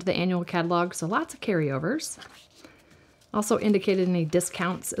gonna go into the annual catalog, so lots of carryovers. Also indicated any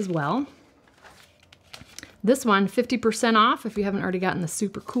discounts as well. This one, 50% off. If you haven't already gotten the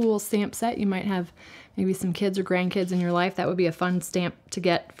super cool stamp set, you might have maybe some kids or grandkids in your life. That would be a fun stamp to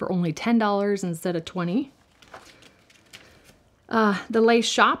get for only $10 instead of $20. The Lace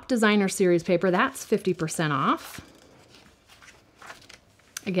Shop Designer Series paper, that's 50% off.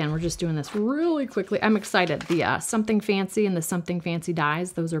 Again, we're just doing this really quickly. I'm excited. The Something Fancy and the Something Fancy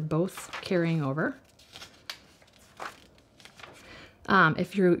dies, those are both carrying over.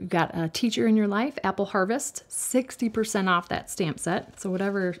 If you've got a teacher in your life, Apple Harvest, 60% off that stamp set. So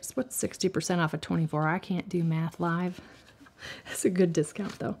what's 60% off of 24? I can't do math live. That's a good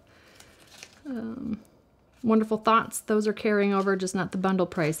discount though. Wonderful Thoughts, those are carrying over, just not the bundle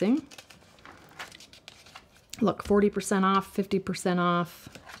pricing. Look, 40% off, 50% off,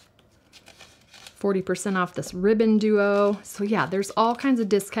 40% off this ribbon duo. So yeah, there's all kinds of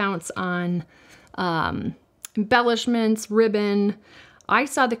discounts on embellishments, ribbon. I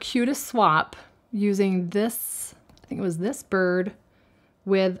saw the cutest swap using this, I think it was this bird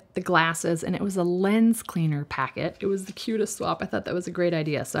with the glasses, and it was a lens cleaner packet. It was the cutest swap. I thought that was a great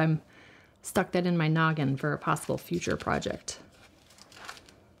idea. So I'm stuck that in my noggin for a possible future project.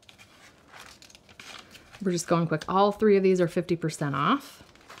 We're just going quick. All 3 of these are 50% off.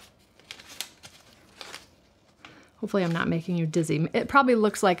 Hopefully I'm not making you dizzy. It probably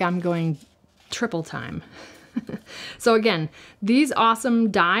looks like I'm going triple time. So again, these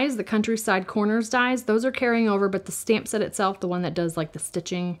awesome dies, the Countryside Corners dies, those are carrying over, but the stamp set itself, the one that does like the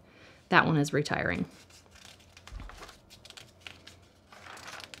stitching, that one is retiring.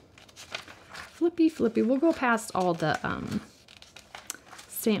 Flippy, flippy. We'll go past all the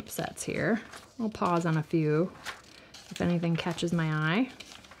stamp sets here. I'll pause on a few if anything catches my eye.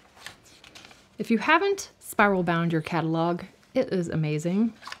 If you haven't spiral bound your catalog, it is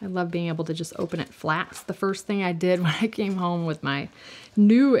amazing. I love being able to just open it flat. It's the first thing I did when I came home with my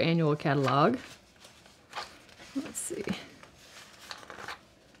new annual catalog. Let's see.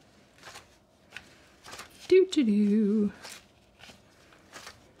 Doo-doo-doo.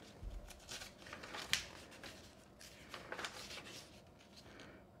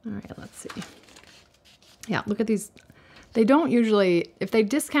 All right, let's see. Yeah, look at these. They don't usually, if they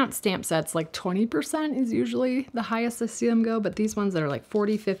discount stamp sets, like 20% is usually the highest I see them go, but these ones that are like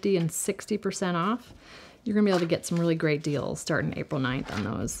 40, 50, and 60% off, you're gonna be able to get some really great deals starting April 9th on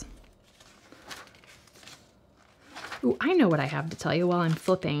those. Ooh, I know what I have to tell you while I'm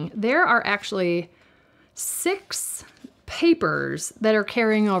flipping. There are actually 6 papers that are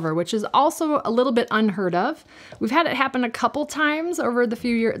carrying over, which is also a little bit unheard of. We've had it happen a couple times over the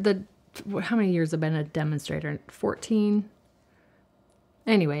few years, how many years have been a demonstrator? 14?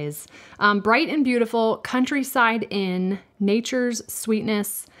 Anyways, Bright and Beautiful, Countryside Inn, Nature's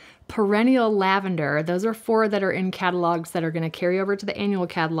Sweetness, Perennial Lavender. Those are 4 that are in catalogs that are going to carry over to the annual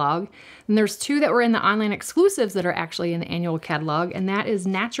catalog. And there's 2 that were in the online exclusives that are actually in the annual catalog, and that is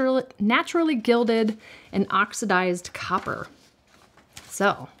Naturally Gilded and Oxidized Copper.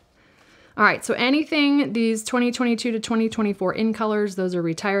 So, all right, so anything, these 2022 to 2024 in colors, those are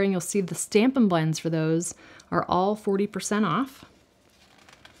retiring. You'll see the Stampin' Blends for those are all 40% off.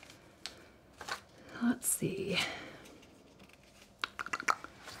 Let's see.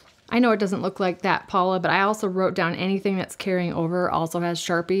 I know it doesn't look like that, Paula, but I also wrote down anything that's carrying over also has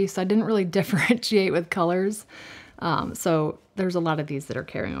Sharpie, so I didn't really differentiate with colors. So there's a lot of these that are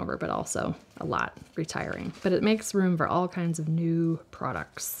carrying over, but also a lot retiring. But it makes room for all kinds of new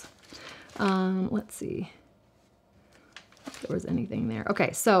products. Let's see if there was anything there.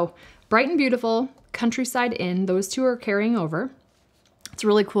 Okay, so Bright and Beautiful, Countryside Inn, those 2 are carrying over. It's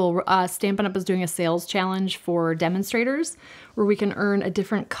really cool. Stampin' Up! Is doing a sales challenge for demonstrators where we can earn a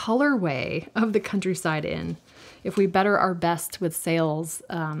different colorway of the Countryside Inn if we better our best with sales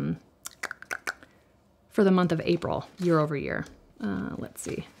for the month of April, year over year. Let's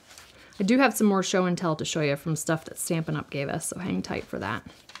see. I do have some more show and tell to show you from stuff that Stampin' Up! Gave us, so hang tight for that.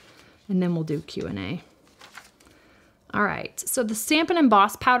 And then we'll do Q&A. All right, so the Stampin'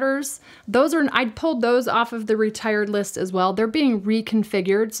 Emboss powders, those are, I pulled those off of the retired list as well. They're being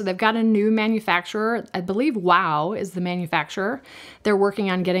reconfigured, so they've got a new manufacturer. I believe Wow is the manufacturer. They're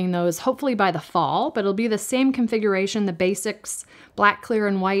working on getting those hopefully by the fall, but it'll be the same configuration, the basics, black, clear,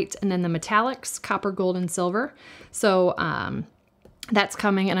 and white, and then the metallics, copper, gold, and silver. So that's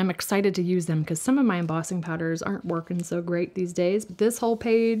coming, and I'm excited to use them because some of my embossing powders aren't working so great these days. But this whole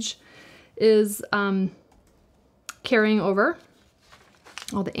page is carrying over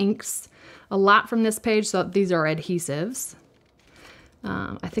all the inks, a lot from this page. So these are adhesives.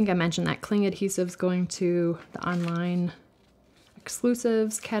 I think I mentioned that cling adhesives going to the online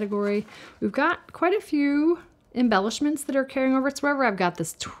exclusives category. We've got quite a few embellishments that are carrying over. It's wherever I've got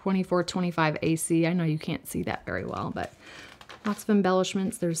this 24-25 AC. I know you can't see that very well, but lots of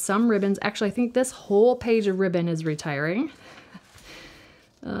embellishments. There's some ribbons. Actually, I think this whole page of ribbon is retiring.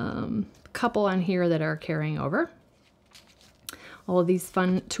 A couple on here that are carrying over. All of these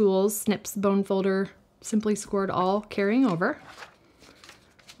fun tools, snips, bone folder, simply scored, all carrying over.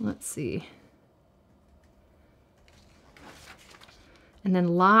 Let's see. And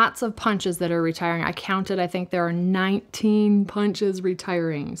then lots of punches that are retiring. I counted, I think there are 19 punches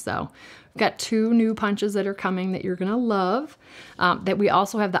retiring. So we've got 2 new punches that are coming that you're gonna love. That we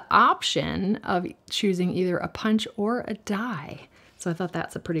also have the option of choosing either a punch or a die. So I thought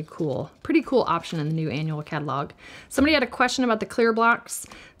that's a pretty cool option in the new annual catalog. Somebody had a question about the clear blocks.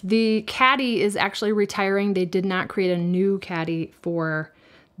 The caddy is actually retiring. They did not create a new caddy for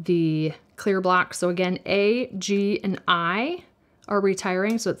the clear block. So again, A, G, and I are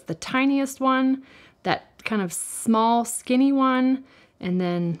retiring. So it's the tiniest one, that kind of small, skinny one, and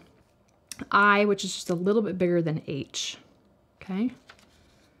then I, which is just a little bit bigger than H, okay?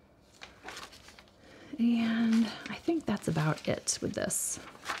 And I think that's about it with this.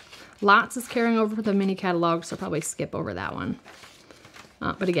 Lots is carrying over for the mini catalog, so I'll probably skip over that one.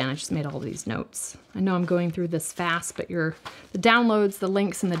 But again, I just made all these notes. I know I'm going through this fast, but the downloads, the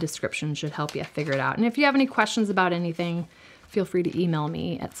links in the description should help you figure it out. And if you have any questions about anything, feel free to email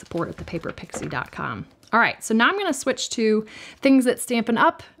me at support@thepaperpixie.com. All right, so now I'm gonna switch to things that Stampin'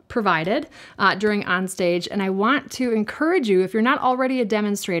 Up! Provided during OnStage, and I want to encourage you, if you're not already a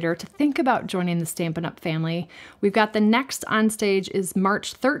demonstrator, to think about joining the Stampin' Up! Family. We've got the next OnStage is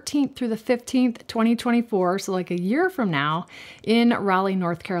March 13th through the 15th, 2024, so like a year from now in Raleigh,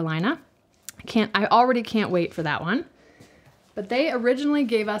 North Carolina. I already can't wait for that one. But they originally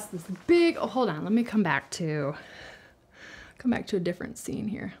gave us this big, oh, hold on, let me come back to a different scene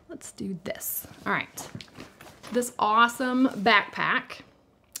here. Let's do this. All right, this awesome backpack.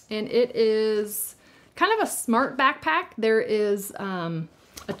 And it is kind of a smart backpack. There is a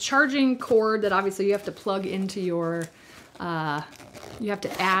charging cord that obviously you have to plug into your, you have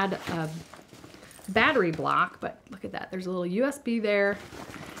to add a battery block, but look at that. There's a little USB there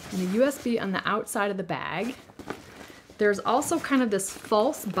and a USB on the outside of the bag. There's also kind of this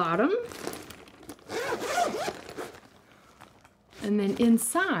false bottom. And then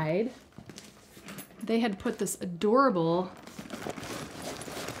inside, they had put this adorable,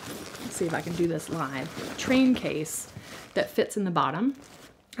 see if I can do this live, train case that fits in the bottom.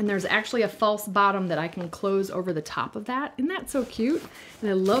 And there's actually a false bottom that I can close over the top of that. Isn't that so cute? And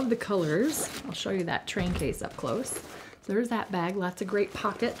I love the colors. I'll show you that train case up close. So there's that bag, lots of great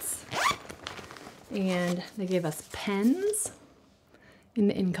pockets. And they gave us pens in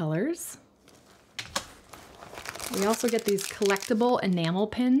the in colors. We also get these collectible enamel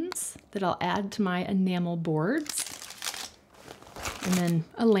pins that I'll add to my enamel boards. And then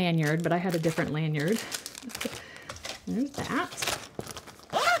a lanyard, but I had a different lanyard. There's that.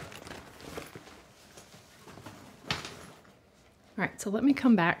 All right, so let me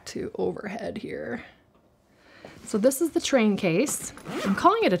come back to overhead here. So this is the train case. I'm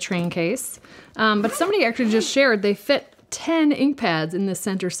calling it a train case, but somebody actually just shared they fit 10 ink pads in this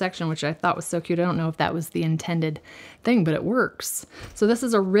center section, which I thought was so cute. I don't know if that was the intended thing, but it works. So this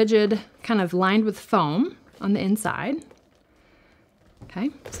is a rigid, kind of lined with foam on the inside. Okay,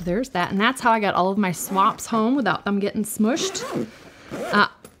 so there's that. And that's how I got all of my swaps home without them getting smushed.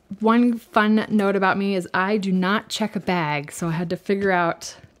 One fun note about me is I do not check a bag, so I had to figure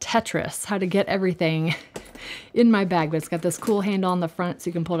out Tetris, how to get everything in my bag. But it's got this cool handle on the front so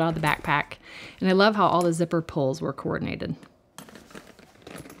you can pull it out of the backpack. And I love how all the zipper pulls were coordinated.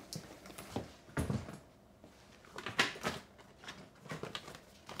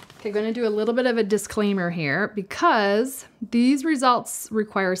 Okay, I'm going to do a little bit of a disclaimer here because these results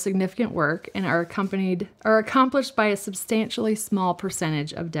require significant work and are accomplished by a substantially small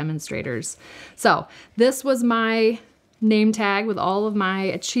percentage of demonstrators. So this was my name tag with all of my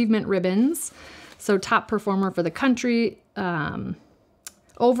achievement ribbons. So top performer for the country,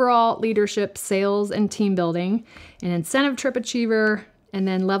 overall leadership, sales, and team building, an incentive trip achiever, and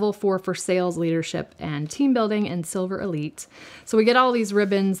then level 4 for sales, leadership, and team building, and silver elite. So we get all these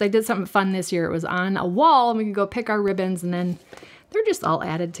ribbons. They did something fun this year. It was on a wall, and we could go pick our ribbons, and then they're just all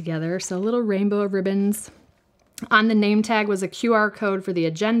added together. So a little rainbow of ribbons. On the name tag was a QR code for the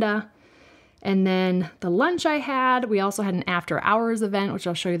agenda. And then the lunch I had, we also had an after hours event, which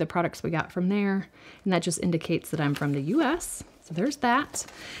I'll show you the products we got from there. And that just indicates that I'm from the US. So there's that.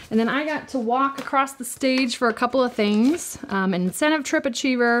 And then I got to walk across the stage for a couple of things. An incentive trip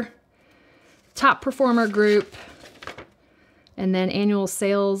achiever, top performer group, and then annual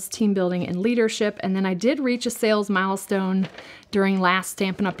sales, team building, and leadership. And then I did reach a sales milestone during last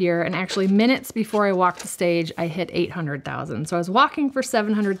Stampin' Up! Year. And actually minutes before I walked the stage, I hit 800,000. So I was walking for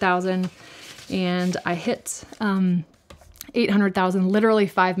 700,000 and I hit 800,000 literally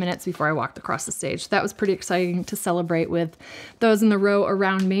 5 minutes before I walked across the stage. That was pretty exciting to celebrate with those in the row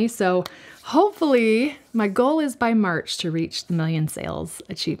around me. So hopefully my goal is by March to reach the 1 million sales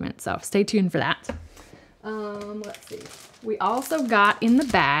achievement. So stay tuned for that. Let's see. We also got in the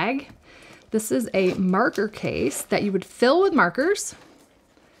bag, this is a marker case that you would fill with markers.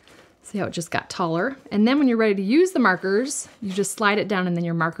 See how it just got taller? And then when you're ready to use the markers, you just slide it down and then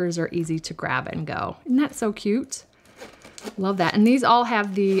your markers are easy to grab and go. Isn't that so cute? Love that. And these all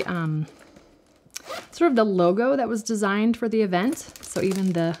have the sort of the logo that was designed for the event. So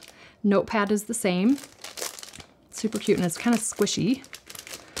even the notepad is the same. Super cute, and it's kind of squishy.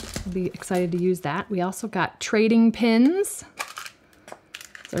 I'll be excited to use that. We also got trading pins.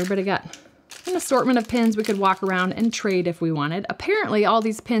 So everybody got an assortment of pins we could walk around and trade if we wanted. Apparently all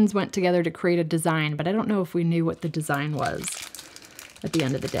these pins went together to create a design, but I don't know if we knew what the design was at the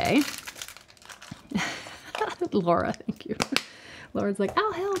end of the day. Laura, thank you. Laura's like,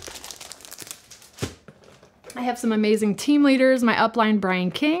 I'll help. I have some amazing team leaders. My upline,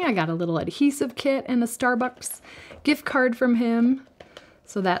 Brian King. I got a little adhesive kit and a Starbucks gift card from him.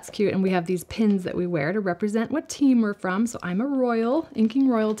 So that's cute. And we have these pins that we wear to represent what team we're from. So I'm a royal, inking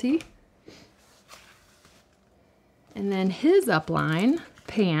royalty. And then his upline,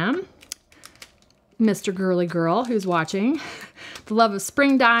 Pam, Mr. Girly Girl, who's watching. The Love of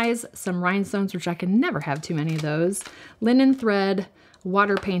Spring dies, some rhinestones, which I can never have too many of those, linen thread,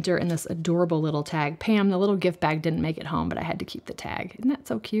 water painter, and this adorable little tag. Pam, the little gift bag didn't make it home, but I had to keep the tag. Isn't that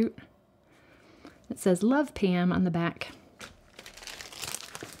so cute? It says, Love Pam on the back.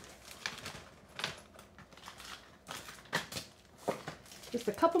 Just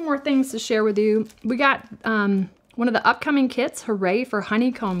a couple more things to share with you. We got one of the upcoming kits, Hooray for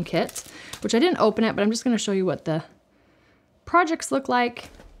Honeycomb Kit, which I didn't open it, but I'm just going to show you what the projects look like.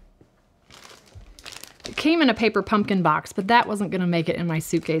 It came in a paper pumpkin box, but that wasn't going to make it in my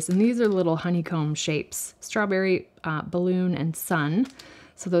suitcase. And these are little honeycomb shapes, strawberry, balloon, and sun.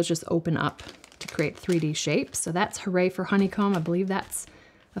 So those just open up to create 3D shapes. So that's Hooray for Honeycomb. I believe that's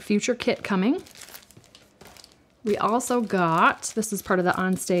a future kit coming. We also got, this is part of the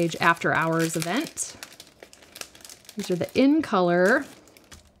OnStage After Hours event. These are the in color,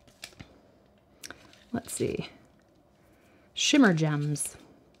 let's see, shimmer gems.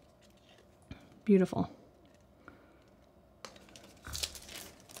 Beautiful. Let's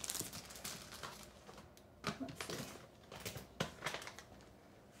see.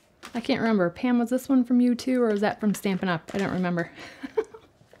 I can't remember. Pam, was this one from you too, or was that from Stampin' Up? I don't remember.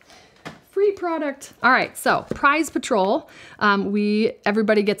 free product. All right, so Prize Patrol.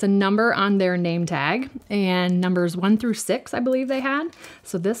 Everybody gets a number on their name tag, and numbers 1 through 6, I believe they had.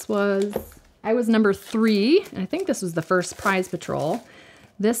 So I was number 3, and I think this was the first Prize Patrol.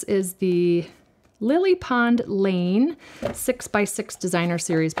 This is the Lily Pond Lane 6x6 designer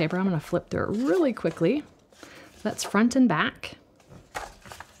series paper. I'm gonna flip through it really quickly. That's front and back.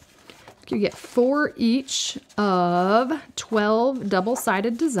 You get 4 each of 12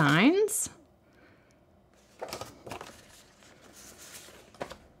 double-sided designs.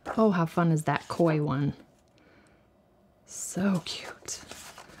 Oh, how fun is that koi one? So cute.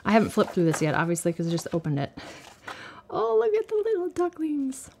 I haven't flipped through this yet, obviously, because I just opened it. Oh, look at the little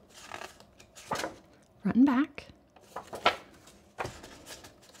ducklings. Front and back.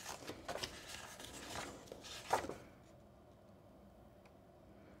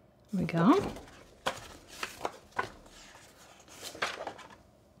 There we go.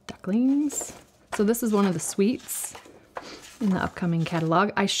 Ducklings. So this is one of the sweets in the upcoming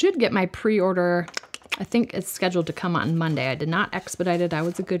catalog. I should get my pre-order. I think it's scheduled to come on Monday. I did not expedite it. I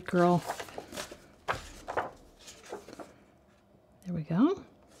was a good girl. There we go.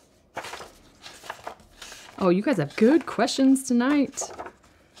 Oh, you guys have good questions tonight.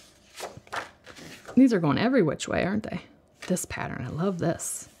 These are going every which way, aren't they? This pattern, I love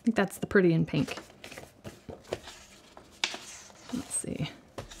this. I think that's the pretty in pink. Let's see.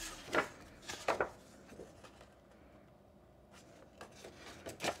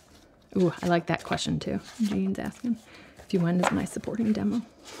 Ooh, I like that question too. Jean's asking if you went as my supporting demo.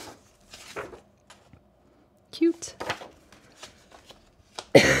 Cute.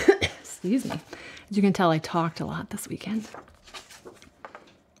 Excuse me. As you can tell, I talked a lot this weekend.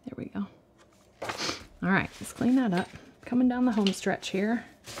 There we go. All right, let's clean that up. Coming down the home stretch here.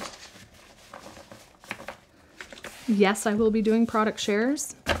 Yes, I will be doing product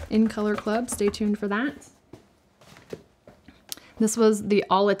shares in Color Club. Stay tuned for that. This was the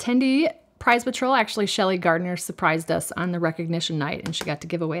all attendee Prize Patrol. Actually, Shelly Gardner surprised us on the recognition night, and she got to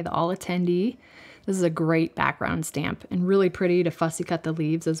give away the all attendee. This is a great background stamp and really pretty to fussy cut the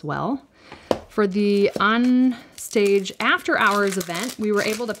leaves as well. For the OnStage After Hours event, we were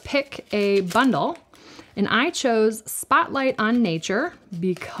able to pick a bundle, and I chose Spotlight on Nature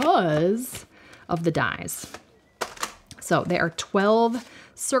because of the dies. So there are 12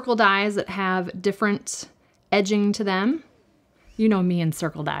 circle dies that have different edging to them. You know me and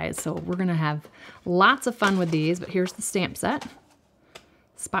circle dies, so we're gonna have lots of fun with these, but here's the stamp set.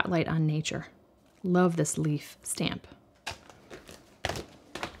 Spotlight on Nature. Love this leaf stamp.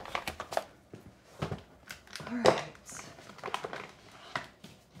 All right.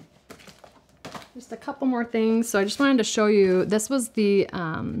 Just a couple more things. So I just wanted to show you, this was the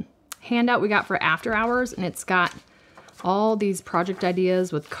handout we got for After Hours, and it's got all these project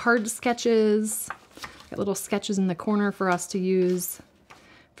ideas with card sketches. Got little sketches in the corner for us to use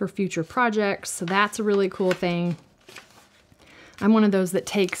for future projects. So that's a really cool thing. I'm one of those that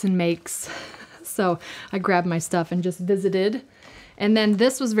takes and makes. So I grabbed my stuff and just visited. And then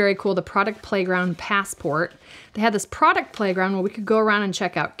this was very cool, the Product Playground Passport. They had this product playground where we could go around and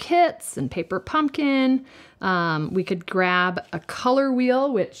check out kits and paper pumpkin. We could grab a color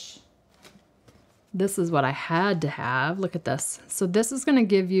wheel, which this is what I had to have. Look at this. So this is gonna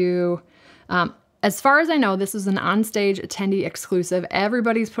give you, as far as I know, this is an OnStage attendee exclusive.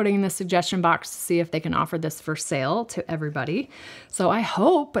 Everybody's putting in the suggestion box to see if they can offer this for sale to everybody. So I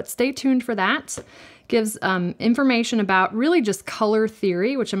hope, but stay tuned for that. Gives information about really just color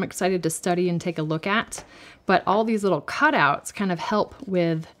theory, which I'm excited to study and take a look at. But all these little cutouts kind of help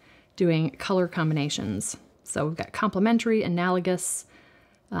with doing color combinations. So we've got complementary, analogous,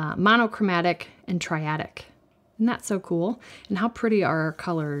 monochromatic, and triadic. Isn't that so cool? And how pretty are our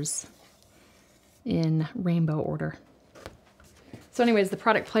colors in rainbow order. So anyways, the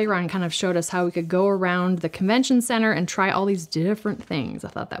Product Playground kind of showed us how we could go around the convention center and try all these different things. I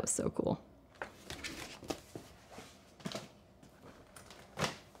thought that was so cool.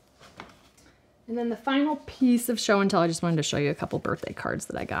 And then the final piece of show and tell, I just wanted to show you a couple birthday cards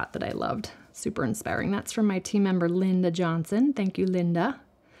that I got that I loved. Super inspiring. That's from my team member, Linda Johnson. Thank you, Linda.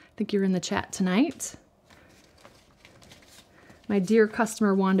 I think you're in the chat tonight. My dear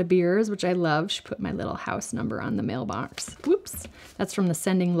customer, Wanda Beers, which I love. She put my little house number on the mailbox. Whoops. That's from the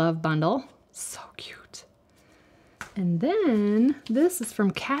Sending Love bundle. So cute. And then this is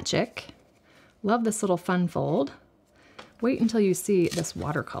from Kachik. Love this little fun fold. Wait until you see this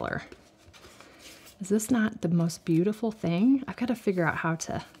watercolor. Is this not the most beautiful thing? I've got to figure out how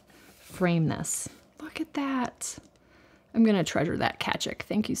to frame this. Look at that. I'm going to treasure that, Kachik.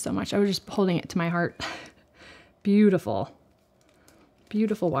 Thank you so much. I was just holding it to my heart. Beautiful.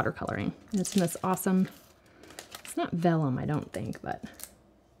 Beautiful watercoloring. And it's in this awesome, it's not vellum, I don't think, but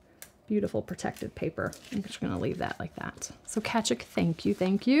beautiful protected paper. I'm just gonna leave that like that. So Kachik, thank you,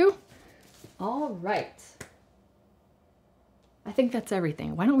 thank you. All right. I think that's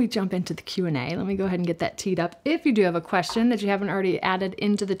everything. Why don't we jump into the Q&A? Let me go ahead and get that teed up. If you do have a question that you haven't already added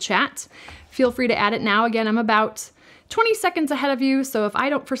into the chat, feel free to add it now. Again, I'm about 20 seconds ahead of you, so if I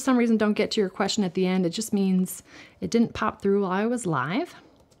don't, for some reason, don't get to your question at the end, it just means it didn't pop through while I was live.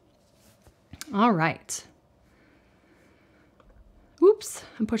 All right. Oops,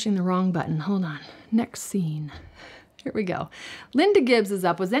 I'm pushing the wrong button. Hold on. Next scene. Here we go. Linda Gibbs is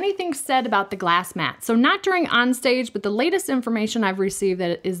up. Was anything said about the glass mat? So not during OnStage, but the latest information I've received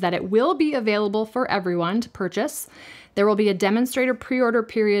is that it will be available for everyone to purchase. There will be a demonstrator pre-order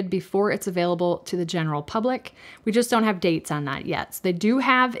period before it's available to the general public. We just don't have dates on that yet. So they do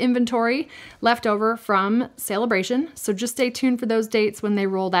have inventory left over from Celebration. So just stay tuned for those dates when they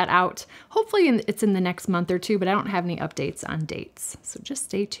roll that out. Hopefully it's in the next month or two, but I don't have any updates on dates. So just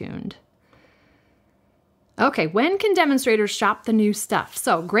stay tuned. Okay, when can demonstrators shop the new stuff?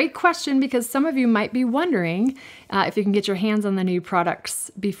 So great question, because some of you might be wondering if you can get your hands on the new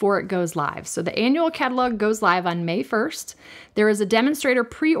products before it goes live. So the annual catalog goes live on May 1st. There is a demonstrator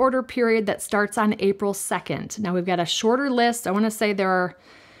pre-order period that starts on April 2nd. Now we've got a shorter list. I want to say there are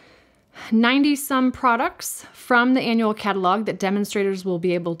 90 some products from the annual catalog that demonstrators will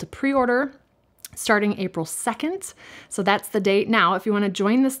be able to pre-order starting April 2nd. So that's the date. Now, if you want to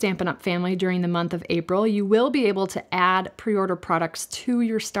join the Stampin' Up! Family during the month of April, you will be able to add pre-order products to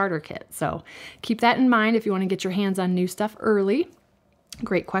your starter kit. So keep that in mind if you want to get your hands on new stuff early.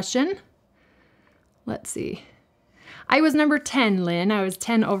 Great question. Let's see. I was number 10, Lynn. I was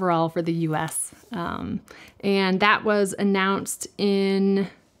 10 overall for the US. And that was announced in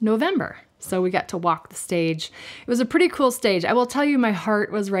November. So we got to walk the stage. It was a pretty cool stage. I will tell you, my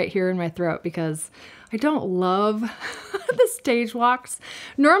heart was right here in my throat because I don't love the stage walks.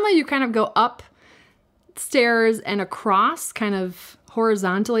 Normally you kind of go up stairs and across, kind of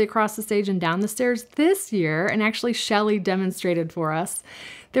horizontally across the stage and down the stairs. This year, and actually Shelly demonstrated for us,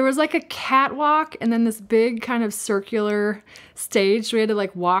 there was like a catwalk and then this big kind of circular stage. So we had to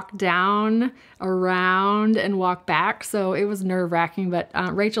like walk down, around, and walk back. So it was nerve-wracking, but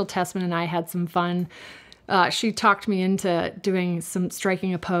Rachel Tessman and I had some fun. She talked me into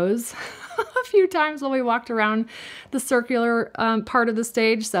striking a pose a few times while we walked around the circular part of the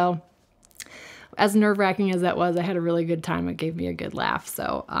stage. So as nerve-wracking as that was, I had a really good time. It gave me a good laugh.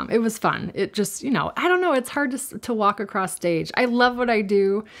 So it was fun. It just, I don't know, it's hard to walk across stage. I love what I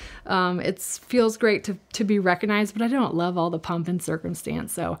do. It feels great to be recognized, but I don't love all the pomp and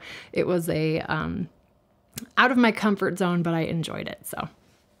circumstance. So it was out of my comfort zone, but I enjoyed it. So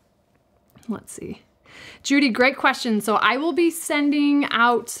let's see. Judy, great question. So I will be sending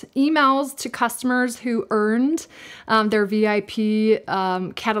out emails to customers who earned their VIP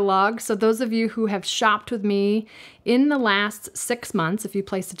catalog. So those of you who have shopped with me in the last 6 months, if you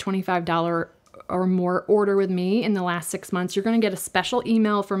placed a $25 or more order with me in the last 6 months, you're going to get a special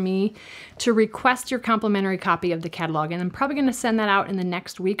email from me to request your complimentary copy of the catalog. And I'm probably going to send that out in the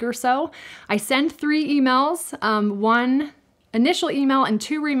next week or so. I send 3 emails, one initial email and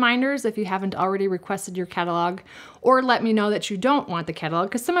 2 reminders if you haven't already requested your catalog, or let me know that you don't want the catalog,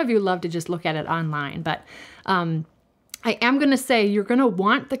 because some of you love to just look at it online. But I am going to say you're going to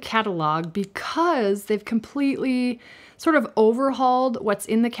want the catalog because they've completely sort of overhauled what's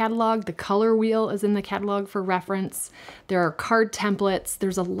in the catalog. The color wheel is in the catalog for reference. There are card templates.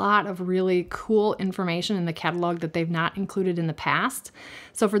 There's a lot of really cool information in the catalog that they've not included in the past.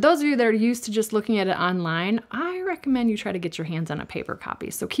 So for those of you that are used to just looking at it online, I recommend you try to get your hands on a paper copy.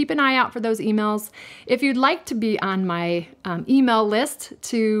 So keep an eye out for those emails. If you'd like to be on my email list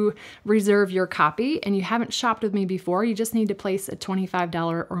to reserve your copy and you haven't shopped with me before, you just need to place a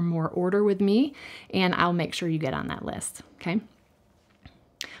 $25 or more order with me and I'll make sure you get on that list, okay?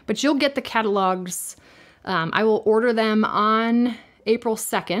 But you'll get the catalogs. I will order them on April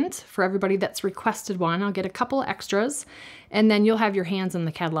 2nd for everybody that's requested one. I'll get a couple extras and then you'll have your hands on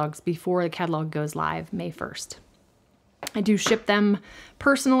the catalogs before the catalog goes live May 1st. I do ship them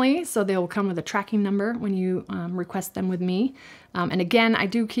personally, so they will come with a tracking number when you request them with me. And again, I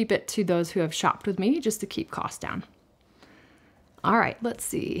do keep it to those who have shopped with me just to keep costs down. All right, let's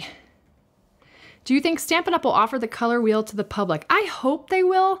see. Do you think Stampin' Up! Will offer the color wheel to the public? I hope they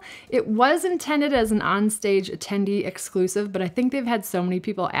will. It was intended as an OnStage attendee exclusive, but I think they've had so many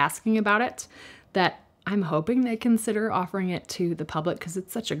people asking about it that I'm hoping they consider offering it to the public because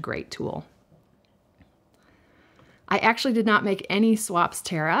it's such a great tool. I actually did not make any swaps,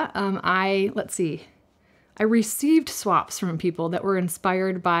 Tara. Let's see. I received swaps from people that were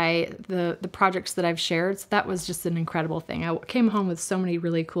inspired by the projects that I've shared. So that was just an incredible thing. I came home with so many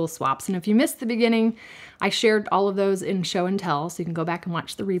really cool swaps. And if you missed the beginning, I shared all of those in show and tell, so you can go back and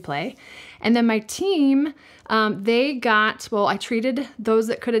watch the replay. And then my team, they got, well, I treated those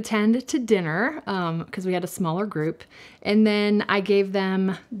that could attend to dinner because we had a smaller group. And then I gave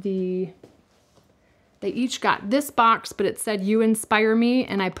them they each got this box, but it said, "You inspire me."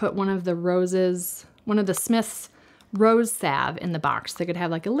 And I put one of the Smith's rose salve in the box. They could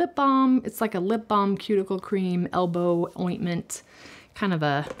have like a lip balm. It's like a lip balm, cuticle cream, elbow ointment, kind of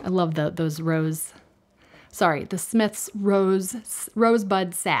I love the Smith's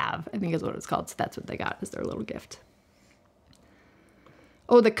rosebud salve, I think is what it's called. So that's what they got as their little gift.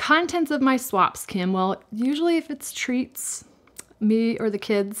 Oh, the contents of my swaps, Kim. Well, usually if it's treats, me or the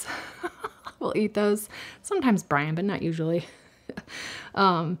kids will eat those. Sometimes Brian, but not usually.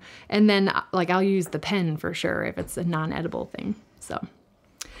 And then like I'll use the pen for sure if it's a non-edible thing. So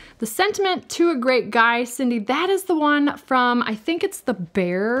the sentiment to a great guy, Cindy, that is the one from, I think it's the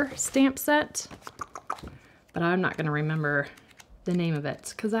bear stamp set, but I'm not going to remember the name of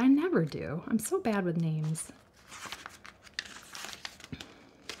it because I never do. I'm so bad with names.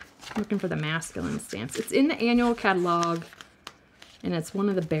 I'm looking for the masculine stamps. It's in the annual catalog and it's one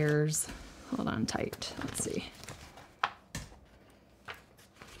of the bears. Hold on tight. Let's see.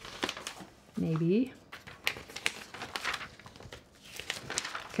 Maybe.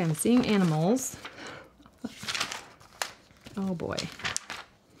 Okay, I'm seeing animals. Oh boy.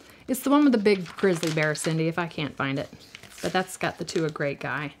 It's the one with the big grizzly bear, Cindy, if I can't find it. But that's got the To a Great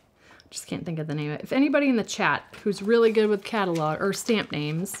Guy. Just can't think of the name of it. If anybody in the chat who's really good with catalog or stamp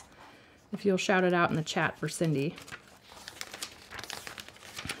names, if you'll shout it out in the chat for Cindy.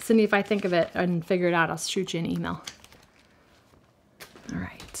 Cindy, if I think of it and figure it out, I'll shoot you an email. All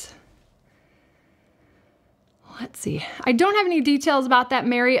right. Let's see. I don't have any details about that,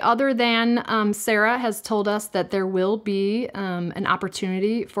 Mary, other than Sarah has told us that there will be an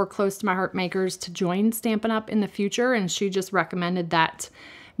opportunity for Close to My Heart makers to join Stampin' Up! In the future, and she just recommended that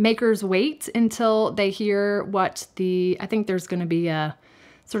makers wait until they hear what I think there's going to be a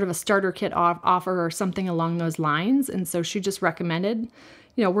sort of a starter kit offer or something along those lines, and so she just recommended,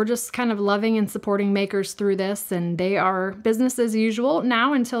 you know, we're just kind of loving and supporting makers through this, and they are business as usual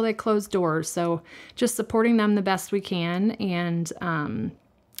now until they close doors. So just supporting them the best we can. And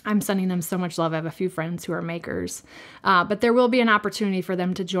I'm sending them so much love. I have a few friends who are makers, but there will be an opportunity for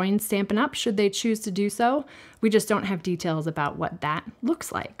them to join Stampin' Up! Should they choose to do so. We just don't have details about what that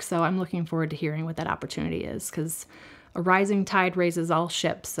looks like. So I'm looking forward to hearing what that opportunity is, because a rising tide raises all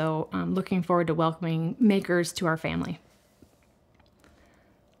ships. So I'm looking forward to welcoming makers to our family.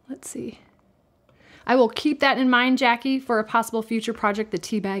 Let's see. I will keep that in mind, Jackie, for a possible future project, the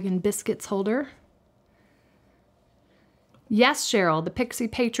tea bag and biscuits holder. Yes, Cheryl, the Pixie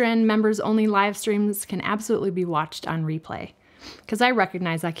Patron members only live streams can absolutely be watched on replay. Because I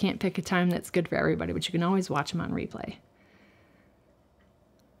recognize I can't pick a time that's good for everybody, but you can always watch them on replay.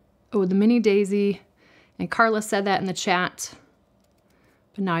 Oh, the mini daisy. And Carla said that in the chat,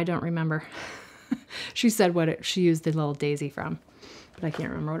 but now I don't remember. She said what she used the little daisy from. But I can't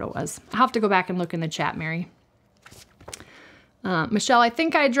remember what it was. I'll have to go back and look in the chat, Mary. Michelle, I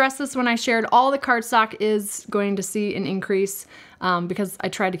think I addressed this when I shared all the cardstock is going to see an increase because I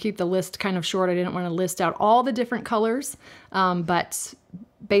tried to keep the list kind of short. I didn't want to list out all the different colors, but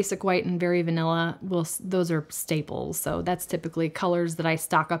basic white and very vanilla, those are staples. So that's typically colors that I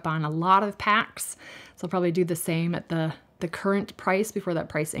stock up on a lot of packs. So I'll probably do the same at the current price before that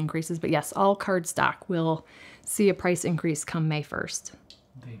price increases. But yes, all cardstock will see a price increase come May 1st.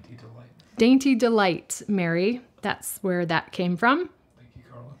 Dainty Delight. Dainty Delight, Mary. That's where that came from. Thank you,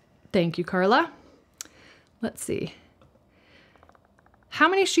 Carla. Thank you, Carla. Let's see. How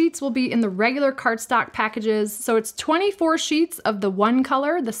many sheets will be in the regular cardstock packages? So it's 24 sheets of the one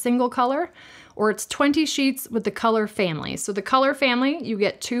color, the single color, or it's 20 sheets with the color family. So the color family, you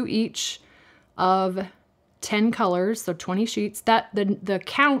get 2 each of 10 colors, so 20 sheets. The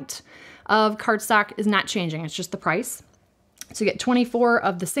count of cardstock is not changing, it's just the price. So you get 24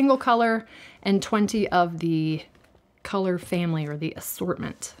 of the single color and 20 of the color family or the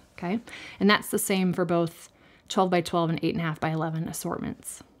assortment, okay? And that's the same for both 12 by 12 and 8.5 by 11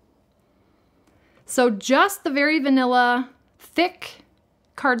 assortments. So just the very vanilla, thick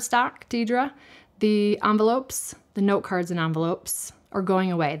cardstock, Deidre, the envelopes, the note cards and envelopes are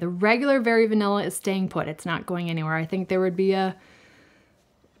going away. The regular very vanilla is staying put. It's not going anywhere. I think there would be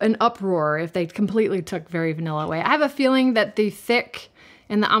an uproar if they completely took very vanilla away. I have a feeling that the thick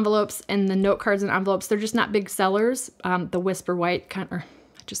and the envelopes and the note cards and envelopes, they're just not big sellers. The Whisper White, I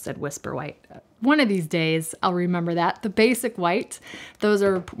just said Whisper White. One of these days, I'll remember that. The basic white, those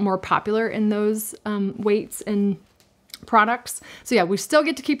are more popular in those weights and products. So yeah, we still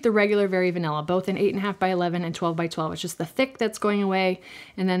get to keep the regular Very Vanilla, both in 8.5 by 11 and 12 by 12. It's just the thick that's going away,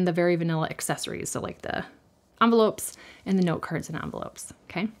 and then the Very Vanilla accessories. So like the envelopes and the note cards and envelopes,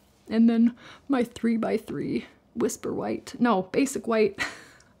 okay? And then my 3 by 3 Whisper White. No, basic white.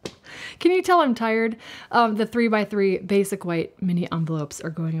 Can you tell I'm tired? The 3 by 3 basic white mini envelopes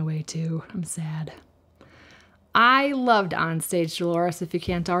are going away too. I'm sad. I loved OnStage Dolores, if you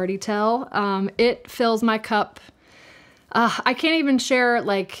can't already tell. It fills my cup. I can't even share,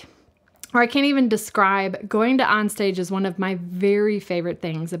 or I can't even describe, going to OnStage is one of my very favorite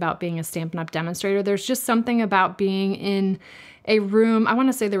things about being a Stampin' Up! Demonstrator. There's just something about being in a room. I want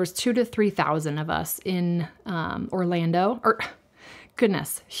to say there was 2,000 to 3,000 of us in Orlando, or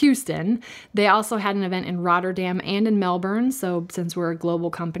goodness, Houston. They also had an event in Rotterdam and in Melbourne, so since we're a global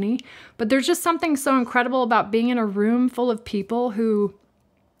company. But there's just something so incredible about being in a room full of people who,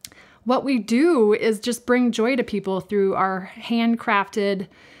 what we do is just bring joy to people through our handcrafted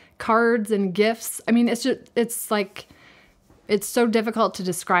cards and gifts. I mean, it's so difficult to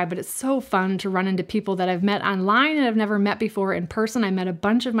describe, but it's so fun to run into people that I've met online and I've never met before in person. I met a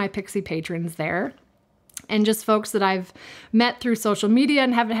bunch of my Pixie patrons there, and just folks that I've met through social media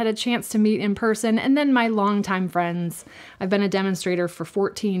and haven't had a chance to meet in person. And then my longtime friends. I've been a demonstrator for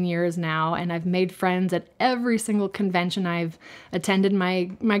 14 years now, and I've made friends at every single convention I've attended.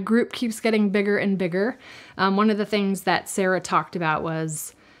 My group keeps getting bigger and bigger. One of the things that Sarah talked about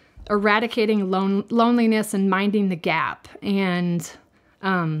was eradicating loneliness and minding the gap. And,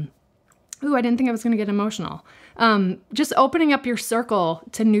 ooh, I didn't think I was going to get emotional. Just opening up your circle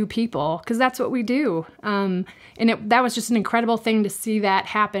to new people, because that's what we do. And that was just an incredible thing to see that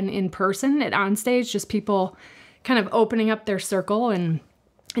happen in person at OnStage, just people kind of opening up their circle and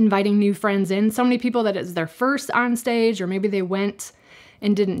inviting new friends in. So many people that it's their first OnStage, or maybe they went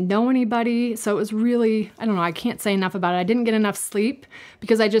and didn't know anybody. So it was really, I don't know, I can't say enough about it. I didn't get enough sleep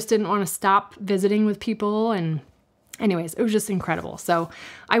because I just didn't want to stop visiting with people. And anyways, it was just incredible. So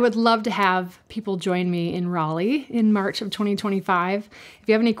I would love to have people join me in Raleigh in March of 2025. If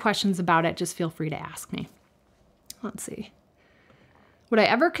you have any questions about it, just feel free to ask me. Let's see. Would I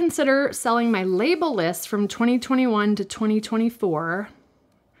ever consider selling my label list from 2021 to 2024?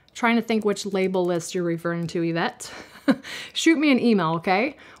 Trying to think which label list you're referring to, Yvette. Shoot me an email,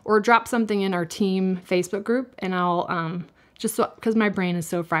 okay? Or drop something in our team Facebook group, and I'll, just so, because my brain is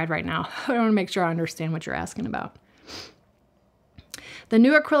so fried right now, I want to make sure I understand what you're asking about. The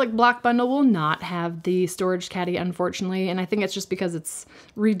new acrylic block bundle will not have the storage caddy, unfortunately, and I think it's just because it's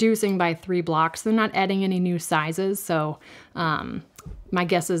reducing by 3 blocks. They're not adding any new sizes, so my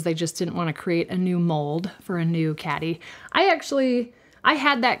guess is they just didn't want to create a new mold for a new caddy. I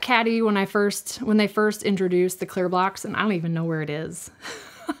had that caddy when they first introduced the clear blocks, and I don't even know where it is.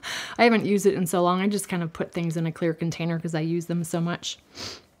 I haven't used it in so long. I just kind of put things in a clear container because I use them so much.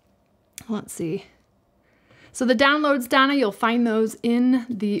 Let's see. So the downloads, Donna, you'll find those in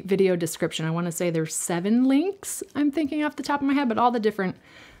the video description. I want to say there's 7 links, I'm thinking off the top of my head, but all the different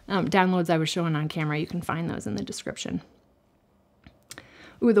downloads I was showing on camera, you can find those in the description.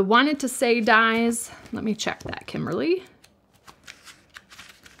 Ooh, the wanted to say dies. Let me check that, Kimberly.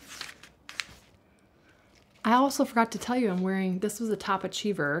 I also forgot to tell you I'm wearing, this was a Top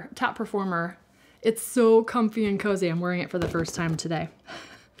Achiever, Top Performer. It's so comfy and cozy. I'm wearing it for the first time today.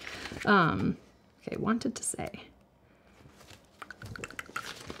 Okay, wanted to say.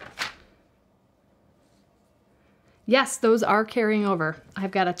 Yes, those are carrying over.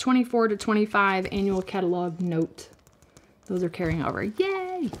 I've got a 24 to 25 annual catalog note. Those are carrying over.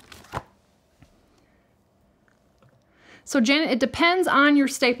 Yay! So Janet, it depends on your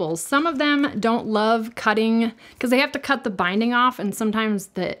staples. Some of them don't love cutting because they have to cut the binding off, and sometimes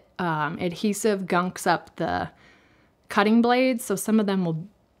the adhesive gunks up the cutting blades. So some of them will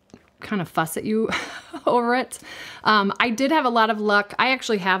kind of fuss at you over it. I did have a lot of luck. I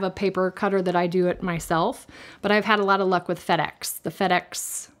actually have a paper cutter that I do it myself, but I've had a lot of luck with FedEx. The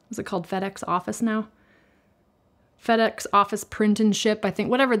FedEx, is it called FedEx Office now? FedEx Office Print and Ship, I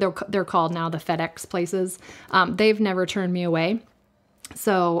think, whatever they're called now, the FedEx places. They've never turned me away.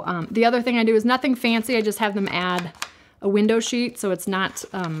 So the other thing I do is nothing fancy. I just have them add a window sheet, so it's not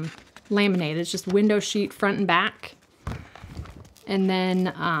laminated. It's just window sheet front and back, and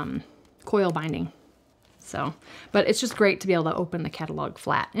then coil binding. So, but it's just great to be able to open the catalog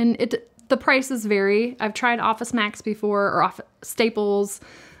flat. And the prices vary. I've tried Office Max before, or Staples.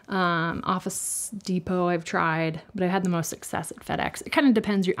 Office Depot I've tried, but I had the most success at FedEx. It kind of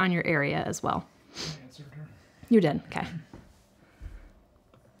depends on your area as well. I answered her. You did, okay.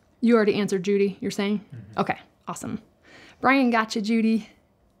 You already answered Judy, you're saying? Okay, awesome. Brian got you, Judy.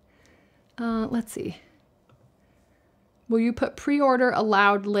 Let's see. Will you put pre-order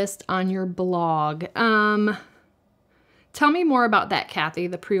allowed list on your blog? Tell me more about that, Kathy,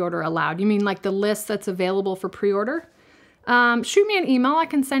 the pre-order allowed. You mean like the list that's available for pre-order? Shoot me an email. I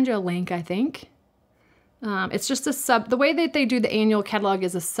can send you a link, I think. It's just the way that they do the annual catalog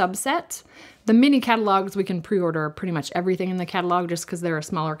is a subset. The mini catalogs, we can pre-order pretty much everything in the catalog just because they're a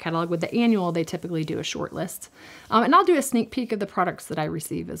smaller catalog. With the annual, they typically do a short list. And I'll do a sneak peek of the products that I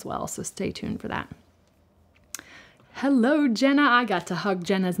receive as well, so stay tuned for that. Hello, Jenna. I got to hug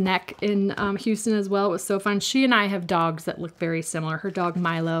Jenna's neck in Houston as well. It was so fun. She and I have dogs that look very similar. Her dog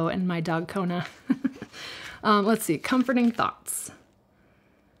Milo and my dog Kona. Let's see, comforting thoughts.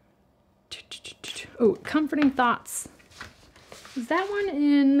 Oh, comforting thoughts. Is that one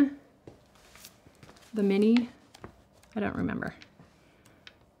in the mini? I don't remember.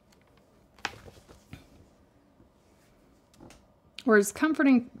 Or isn't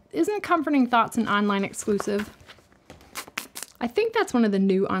comforting thoughts an online exclusive? I think that's one of the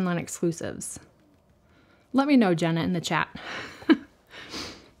new online exclusives. Let me know, Jenna, in the chat.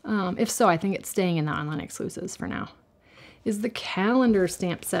 If so, I think it's staying in the online exclusives for now. Is the calendar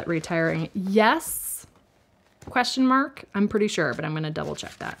stamp set retiring? Yes? Question mark? I'm pretty sure, but I'm going to double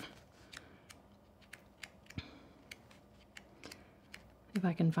check that. If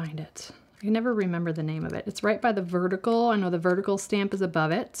I can find it. I can never remember the name of it. It's right by the vertical. I know the vertical stamp is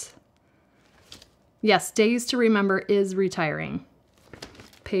above it. Yes, Days to Remember is retiring.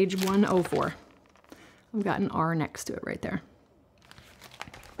 Page 104. I've got an R next to it right there.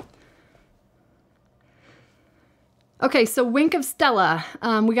 Okay, so Wink of Stella.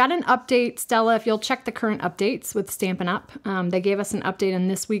 We got an update, Stella, if you'll check the current updates with Stampin' Up. They gave us an update in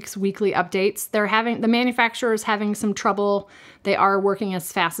this week's weekly updates. The manufacturer is having some trouble. They are working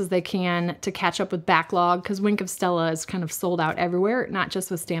as fast as they can to catch up with backlog because Wink of Stella is kind of sold out everywhere, not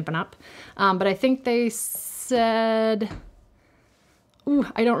just with Stampin' Up. But I think they said... Ooh,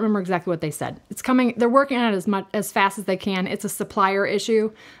 I don't remember exactly what they said. It's coming. They're working on it as fast as they can. It's a supplier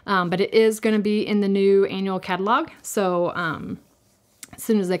issue, but it is going to be in the new annual catalog. So as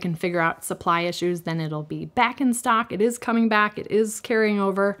soon as they can figure out supply issues, then it'll be back in stock. It is coming back. It is carrying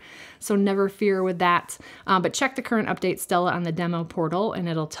over. So never fear with that. But check the current update, Stella, on the demo portal, and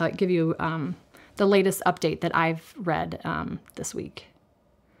it'll give you the latest update that I've read this week.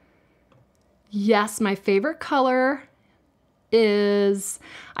 Yes, my favorite color is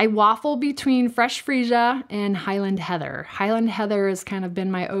I waffle between Fresh Freesia and Highland Heather. Highland Heather has kind of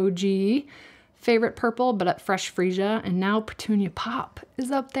been my OG favorite purple, but at Fresh Freesia, and now Petunia Pop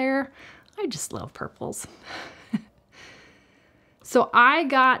is up there. I just love purples. So I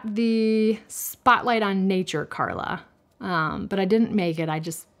got the Spotlight on Nature, Carla, but I didn't make it.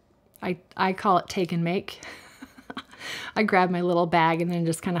 I call it take and make. I grabbed my little bag and then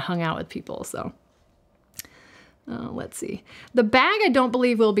just kind of hung out with people, so. Let's see. The bag I don't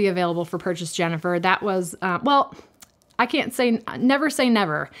believe will be available for purchase, Jennifer. That was, well, I can't say, never say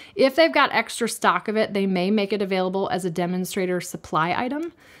never. If they've got extra stock of it, they may make it available as a demonstrator supply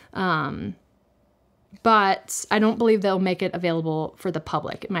item. But I don't believe they'll make it available for the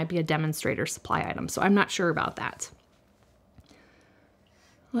public. It might be a demonstrator supply item, so I'm not sure about that.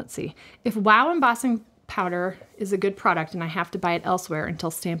 Let's see. If Wow embossing powder is a good product and I have to buy it elsewhere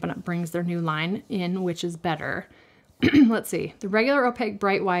until Stampin' Up! Brings their new line in, which is better. Let's see. The regular opaque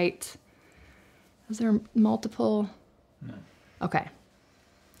bright white. Is there multiple? No. Okay.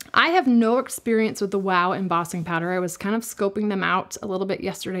 I have no experience with the Wow embossing powder. I was kind of scoping them out a little bit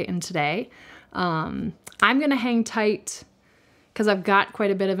yesterday and today. I'm going to hang tight because I've got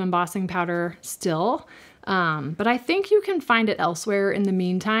quite a bit of embossing powder still. But I think you can find it elsewhere in the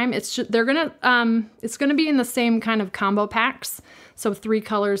meantime. It's just, it's gonna be in the same kind of combo packs. So 3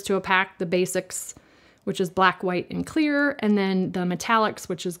 colors to a pack, the basics, which is black, white, and clear, and then the metallics,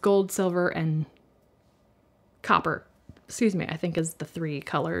 which is gold, silver, and copper. Excuse me, I think is the 3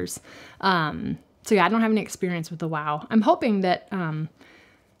 colors. So yeah, I don't have any experience with the Wow. I'm hoping that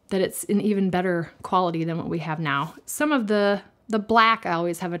that it's an even better quality than what we have now. Some of the black I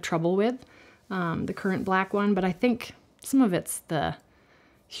always have a trouble with. The current black one, but I think some of it's the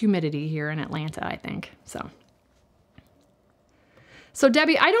humidity here in Atlanta, I think. So So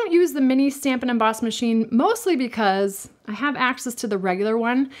Debbie, I don't use the mini Stamp and Emboss machine mostly because I have access to the regular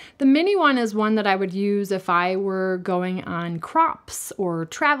one. The mini one is one that I would use if I were going on crops or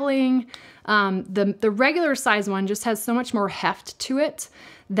traveling. The regular size one just has so much more heft to it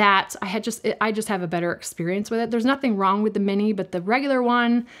that I just have a better experience with it. There's nothing wrong with the mini, but the regular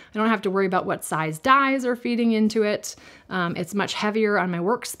one, I don't have to worry about what size dies are feeding into it. It's much heavier on my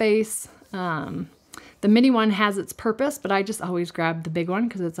workspace. The mini one has its purpose, but I just always grab the big one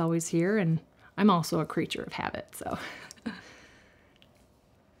because it's always here, and I'm also a creature of habit, so.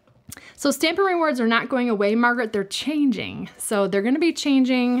 So Stampin' Rewards are not going away, Margaret, they're changing. So they're gonna be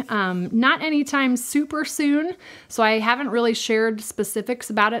changing, not anytime super soon, so I haven't really shared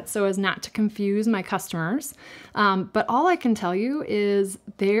specifics about it so as not to confuse my customers. But all I can tell you is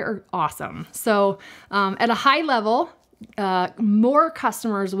they're awesome. So at a high level, more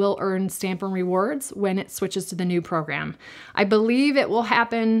customers will earn Stampin' Rewards when it switches to the new program. I believe it will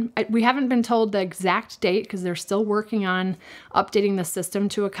happen. We haven't been told the exact date because they're still working on updating the system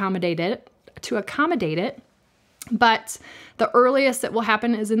to accommodate it. But the earliest it will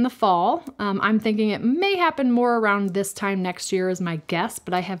happen is in the fall. I'm thinking it may happen more around this time next year is my guess,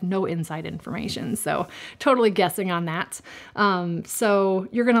 but I have no inside information, so totally guessing on that. So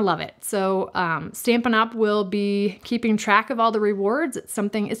you're gonna love it. So Stampin' Up! Will be keeping track of all the rewards.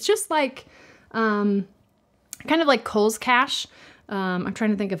 It's just like, kind of like Kohl's Cash. I'm trying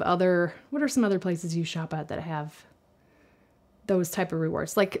to think of what are some other places you shop at that have those type of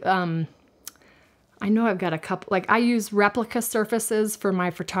rewards? Like, I know I've got a couple, like I use replica surfaces for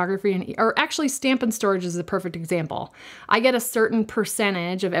my photography or actually Stampin' Storage is a perfect example. I get a certain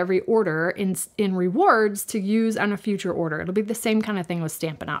percentage of every order in rewards to use on a future order. It'll be the same kind of thing with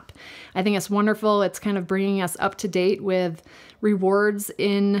Stampin' Up. I think it's wonderful. It's kind of bringing us up to date with rewards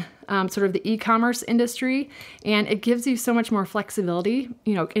in sort of the e-commerce industry, and it gives you so much more flexibility,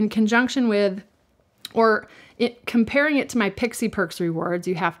 you know, in conjunction with, comparing it to my Pixie Perks rewards,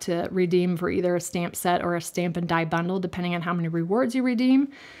 you have to redeem for either a stamp set or a stamp and die bundle, depending on how many rewards you redeem.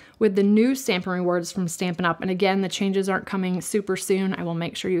 With the new Stampin' Rewards from Stampin' Up, and again, the changes aren't coming super soon. I will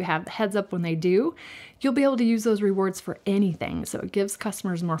make sure you have the heads up when they do. You'll be able to use those rewards for anything, so it gives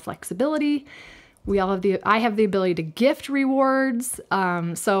customers more flexibility. I have the ability to gift rewards,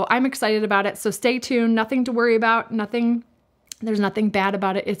 so I'm excited about it. So stay tuned. Nothing to worry about. There's nothing bad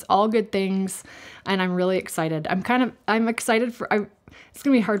about it. It's all good things, and I'm really excited. I'm excited it's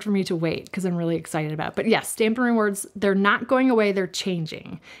gonna be hard for me to wait because I'm really excited about it. But yes, Stampin' Rewards, they're not going away, they're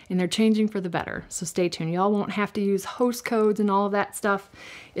changing, and they're changing for the better. So stay tuned. Y'all won't have to use host codes and all of that stuff.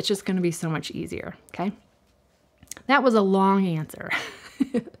 It's just gonna be so much easier, okay? That was a long answer.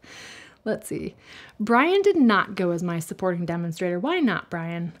 Let's see. Brian did not go as my supporting demonstrator. Why not,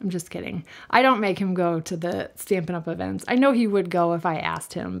 Brian? I'm just kidding. I don't make him go to the Stampin' Up! Events. I know he would go if I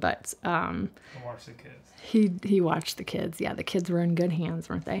asked him, but I'll watch the kids. He watched the kids. Yeah, the kids were in good hands,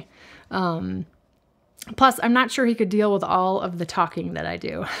 weren't they? Plus, I'm not sure he could deal with all of the talking that I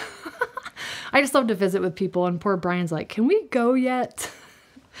do. I just love to visit with people, and poor Brian's like, can we go yet?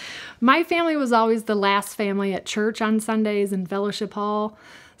 My family was always the last family at church on Sundays in Fellowship Hall.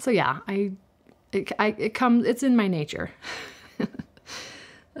 So yeah, it's in my nature.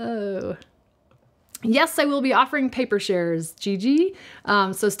 Oh. Yes, I will be offering paper shares, Gigi.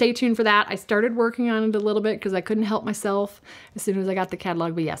 So stay tuned for that. I started working on it a little bit because I couldn't help myself as soon as I got the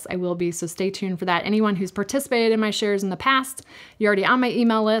catalog, but yes, I will be, so stay tuned for that. Anyone who's participated in my shares in the past, you're already on my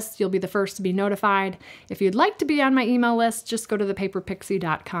email list. You'll be the first to be notified. If you'd like to be on my email list, just go to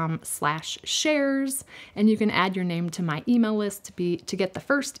thepaperpixie.com/shares, and you can add your name to my email list to get the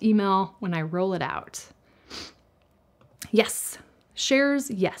first email when I roll it out. Yes, shares,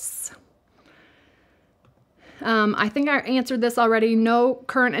 yes. I think I answered this already. No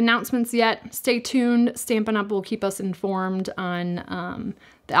current announcements yet. Stay tuned. Stampin' Up! Will keep us informed on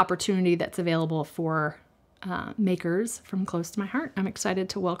the opportunity that's available for makers from close to my heart. I'm excited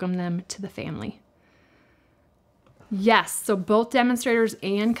to welcome them to the family. Yes, so both demonstrators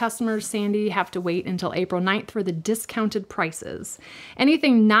and customers, Sandy, have to wait until April 9th for the discounted prices.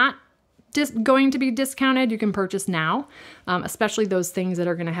 Anything not going to be discounted, you can purchase now, especially those things that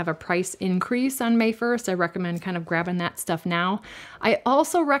are going to have a price increase on May 1st. I recommend kind of grabbing that stuff now. I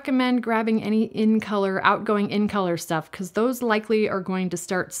also recommend grabbing any outgoing in-color stuff, because those likely are going to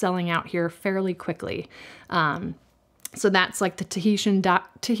start selling out here fairly quickly. So that's like the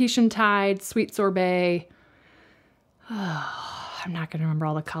Tahitian Tide, Sweet Sorbet. I'm not going to remember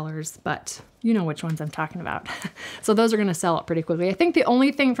all the colors, but you know which ones I'm talking about. So those are going to sell up pretty quickly. I think the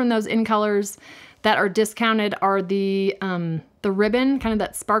only thing from those in colors that are discounted are the ribbon, kind of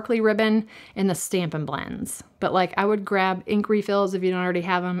that sparkly ribbon, and the Stampin' Blends. But like, I would grab ink refills if you don't already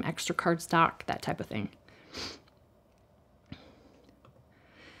have them, extra cardstock, that type of thing.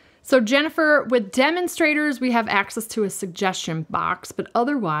 So Jennifer, with demonstrators, we have access to a suggestion box, but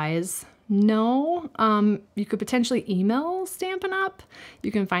otherwise, no. You could potentially email Stampin' Up.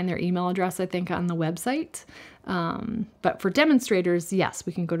 You can find their email address, I think, on the website. But for demonstrators, yes,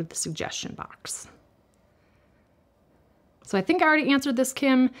 we can go to the suggestion box. So I think I already answered this,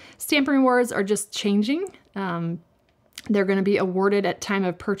 Kim. Stampin' Rewards are just changing. They're going to be awarded at time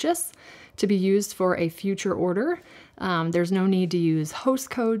of purchase to be used for a future order. There's no need to use host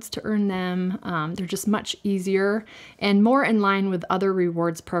codes to earn them. They're just much easier and more in line with other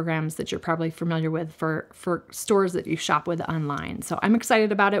rewards programs that you're probably familiar with for stores that you shop with online. So I'm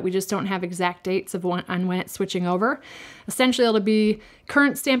excited about it. We just don't have exact dates on when it's switching over. Essentially, it'll be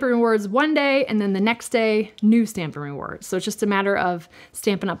current Stampin' Rewards one day, and then the next day, new Stampin' Rewards. So it's just a matter of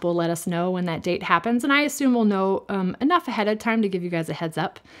Stampin' Up will let us know when that date happens, and I assume we'll know enough ahead of time to give you guys a heads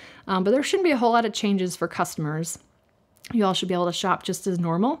up. But there shouldn't be a whole lot of changes for customers. You all should be able to shop just as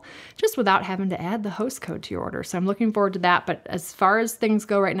normal, just without having to add the host code to your order. So I'm looking forward to that. But as far as things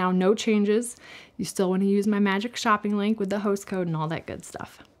go right now, no changes. You still want to use my magic shopping link with the host code and all that good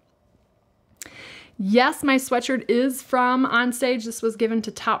stuff. Yes, my sweatshirt is from OnStage. This was given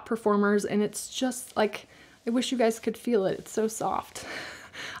to top performers, and it's just like, I wish you guys could feel it. It's so soft.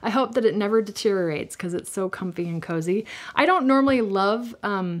 I hope that it never deteriorates because it's so comfy and cozy. I don't normally love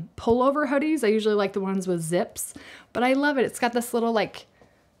pullover hoodies. I usually like the ones with zips, but I love it. It's got this little like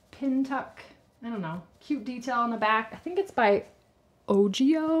pin tuck, I don't know, cute detail on the back. I think it's by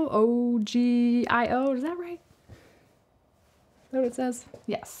OGIO, O-G-I-O, is that right? Is that what it says?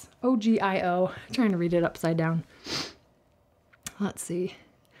 Yes, OGIO. I'm trying to read it upside down. Let's see.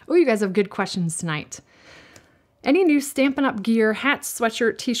 Oh, you guys have good questions tonight. Any new Stampin' Up gear, hats,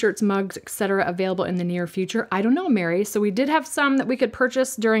 sweatshirt, t-shirts, mugs, etc. available in the near future? I don't know, Mary. So we did have some that we could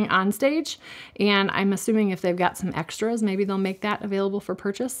purchase during OnStage, and I'm assuming if they've got some extras, maybe they'll make that available for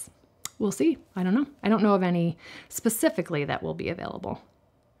purchase. We'll see. I don't know. I don't know of any specifically that will be available.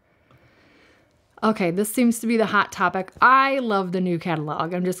 Okay, this seems to be the hot topic. I love the new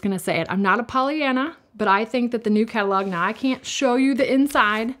catalog. I'm just going to say it. I'm not a Pollyanna, but I think that the new catalog, now I can't show you the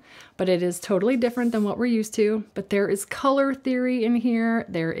inside, but it is totally different than what we're used to. But there is color theory in here.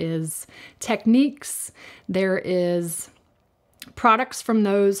 There is techniques. There is products from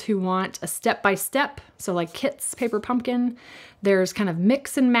those who want a step-by-step, so like kits, Paper Pumpkin. There's kind of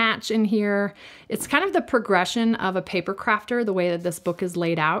mix and match in here. It's kind of the progression of a paper crafter, the way that this book is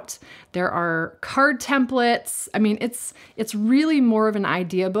laid out. There are card templates. I mean, it's really more of an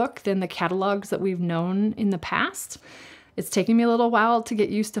idea book than the catalogs that we've known in the past. It's taking me a little while to get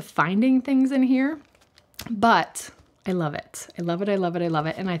used to finding things in here, but I love it. I love it, I love it, I love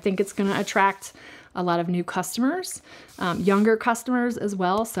it. And I think it's gonna attract a lot of new customers, younger customers as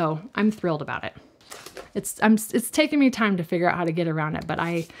well, so I'm thrilled about it. It's taken me time to figure out how to get around it, but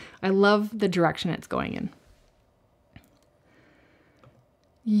I love the direction it's going in.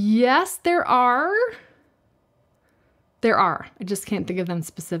 Yes, there are. I just can't think of them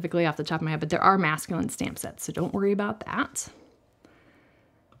specifically off the top of my head, but there are masculine stamp sets, so don't worry about that.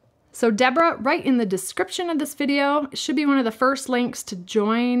 So Deborah, right in the description of this video, should be one of the first links to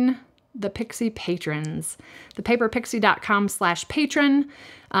join the Pixie patrons, thepaperpixie.com/patron.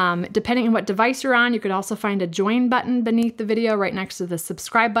 Depending on what device you're on, you could also find a join button beneath the video right next to the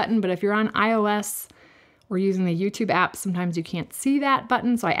subscribe button. But if you're on iOS or using the YouTube app, sometimes you can't see that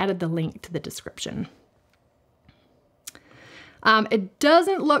button. So I added the link to the description. It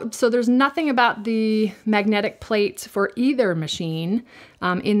doesn't look, so there's nothing about the magnetic plate for either machine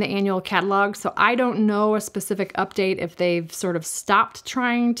in the annual catalog. So I don't know a specific update if they've sort of stopped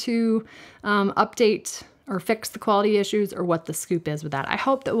trying to update or fix the quality issues or what the scoop is with that. I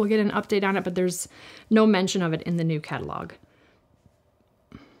hope that we'll get an update on it, but there's no mention of it in the new catalog.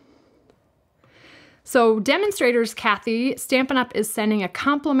 So demonstrators, Kathy, Stampin' Up! Is sending a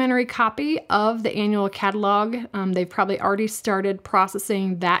complimentary copy of the annual catalog. They've probably already started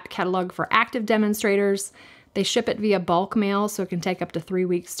processing that catalog for active demonstrators. They ship it via bulk mail, so it can take up to 3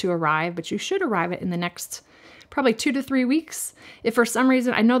 weeks to arrive, but you should arrive it in the next probably 2 to 3 weeks. If for some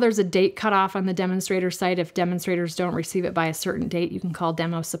reason, I know there's a date cutoff on the demonstrator site. If demonstrators don't receive it by a certain date, you can call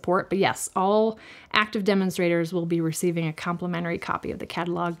demo support. But yes, all active demonstrators will be receiving a complimentary copy of the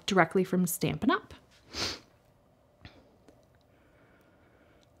catalog directly from Stampin' Up!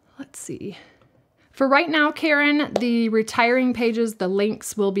 Let's see. For right now, Karen, the retiring pages, the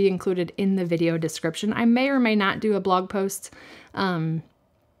links will be included in the video description. I may or may not do a blog post. I'm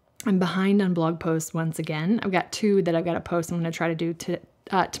behind on blog posts once again. I've got 2 that I've got to post. I'm going to try to do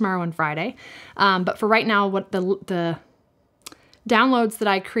tomorrow and Friday. But for right now, what the downloads that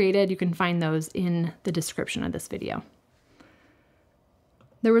I created, you can find those in the description of this video.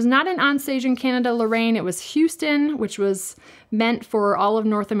 There was not an OnStage in Canada, Lorraine. It was Houston, which was meant for all of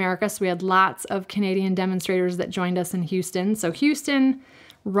North America. So we had lots of Canadian demonstrators that joined us in Houston. So Houston,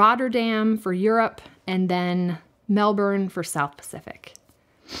 Rotterdam for Europe, and then Melbourne for South Pacific.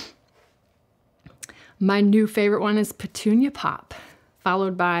 My new favorite one is Petunia Pop,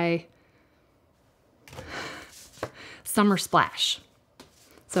 followed by Summer Splash.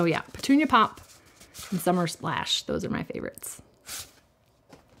 So yeah, Petunia Pop and Summer Splash. Those are my favorites.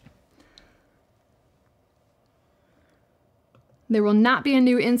 There will not be a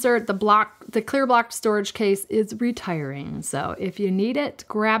new insert. The clear block storage case is retiring. So if you need it,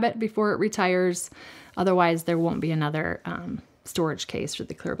 grab it before it retires. Otherwise, there won't be another storage case for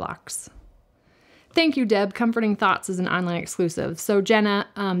the clear blocks. Thank you, Deb. Comforting Thoughts is an online exclusive. So Jenna,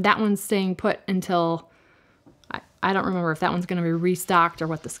 that one's staying put until, I don't remember if that one's going to be restocked or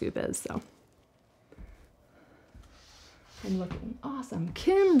what the scoop is. So. And looking awesome.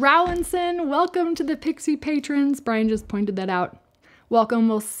 Kim Rowlinson, welcome to the Pixie patrons. Brian just pointed that out. Welcome.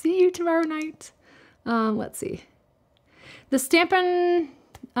 We'll see you tomorrow night. Let's see. The Stampin'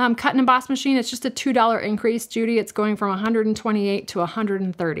 Cut and Emboss machine, it's just a $2 increase, Judy. It's going from 128 to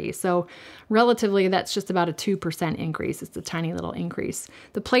 130. So relatively, that's just about a 2% increase. It's a tiny little increase.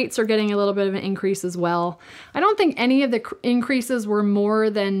 The plates are getting a little bit of an increase as well. I don't think any of the increases were more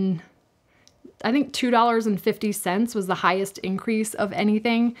than, I think $2.50 was the highest increase of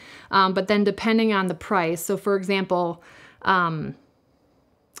anything. But then depending on the price. So for example,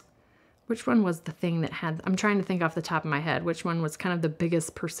 which one was the thing that had, I'm trying to think off the top of my head, which one was kind of the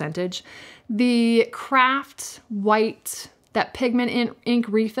biggest percentage. The Craft White, that pigment ink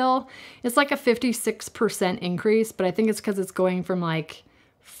refill, it's like a 56% increase, but I think it's because it's going from like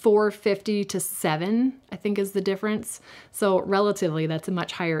 $4.50 to $7, I think is the difference. So relatively, that's a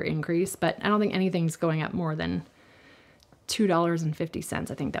much higher increase, but I don't think anything's going up more than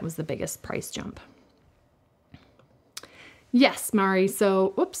 $2.50. I think that was the biggest price jump. Yes, Mari.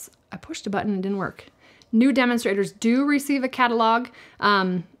 So, oops, I pushed a button and it didn't work. New demonstrators do receive a catalog.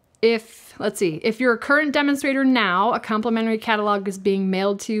 Let's see, if you're a current demonstrator now, a complimentary catalog is being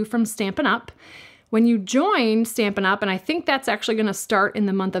mailed to you from Stampin' Up. When you join Stampin' Up, and I think that's actually going to start in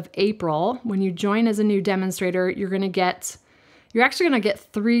the month of April, when you join as a new demonstrator, you're actually going to get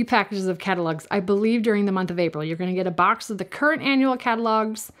 3 packages of catalogs, I believe, during the month of April. You're going to get a box of the current annual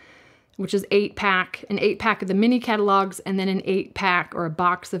catalogs, which is 8-pack, an 8-pack of the mini catalogs, and then an 8-pack or a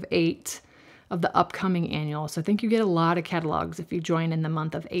box of 8 of the upcoming annual. So I think you get a lot of catalogs if you join in the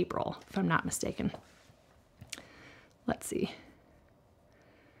month of April, if I'm not mistaken. Let's see.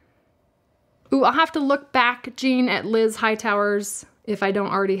 Ooh, I'll have to look back, Jean, at Liz Hightower's if I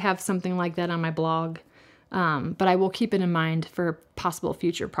don't already have something like that on my blog. But I will keep it in mind for a possible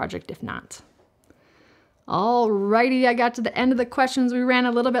future project if not. Alrighty, I got to the end of the questions. We ran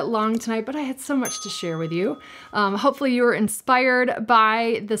a little bit long tonight, but I had so much to share with you. Hopefully you were inspired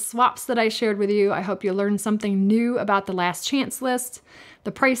by the swaps that I shared with you. I hope you learned something new about the last chance list,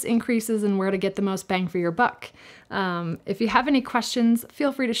 the price increases, and where to get the most bang for your buck. If you have any questions,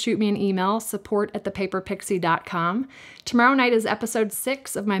 feel free to shoot me an email, support@thepaperpixie.com. Tomorrow night is episode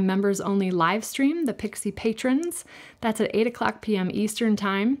 6 of my members only live stream, the Pixie Patrons. That's at 8:00 p.m. Eastern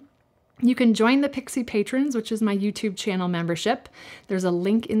Time. You can join the Pixie Patrons, which is my YouTube channel membership. There's a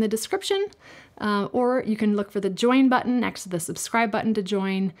link in the description, or you can look for the join button next to the subscribe button to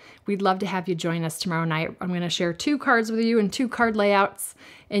join. We'd love to have you join us tomorrow night. I'm going to share 2 cards with you and 2 card layouts,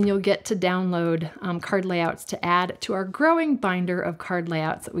 and you'll get to download card layouts to add to our growing binder of card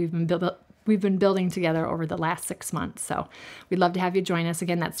layouts that we've been building together over the last 6 months. So we'd love to have you join us.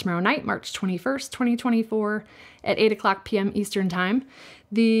 Again, that's tomorrow night, March 21st, 2024 at 8:00 p.m. Eastern Time.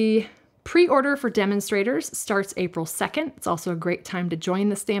 The pre-order for demonstrators starts April 2nd. It's also a great time to join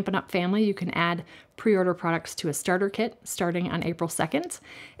the Stampin' Up! Family. You can add pre-order products to a starter kit starting on April 2nd.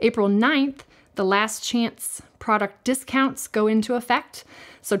 April 9th, the last chance product discounts go into effect.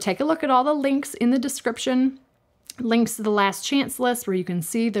 So take a look at all the links in the description, links to the last chance list where you can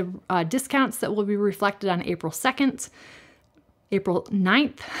see the discounts that will be reflected on April 2nd. April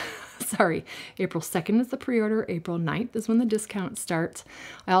 9th, sorry, April 2nd is the pre-order. April 9th is when the discounts start.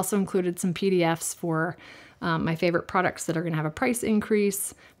 I also included some PDFs for my favorite products that are going to have a price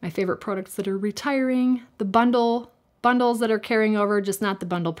increase, my favorite products that are retiring, the bundle bundles that are carrying over, just not the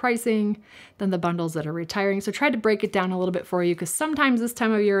bundle pricing, then the bundles that are retiring. So tried to break it down a little bit for you because sometimes this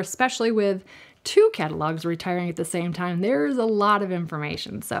time of year, especially with 2 catalogs retiring at the same time, there's a lot of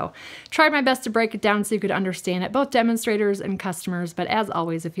information. So tried my best to break it down so you could understand it, both demonstrators and customers. But as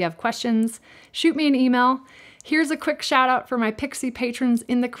always, if you have questions, shoot me an email. Here's a quick shout out for my Pixie patrons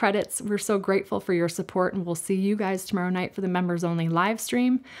in the credits. We're so grateful for your support, and we'll see you guys tomorrow night for the members only live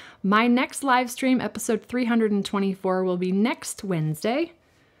stream. My next live stream, episode 324, will be next Wednesday.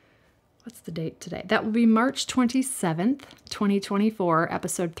 What's the date today? That will be March 27th, 2024,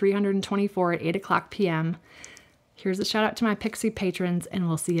 episode 324 at 8 o'clock p.m. Here's a shout out to my Pixie patrons, and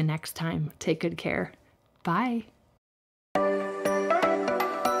we'll see you next time. Take good care. Bye.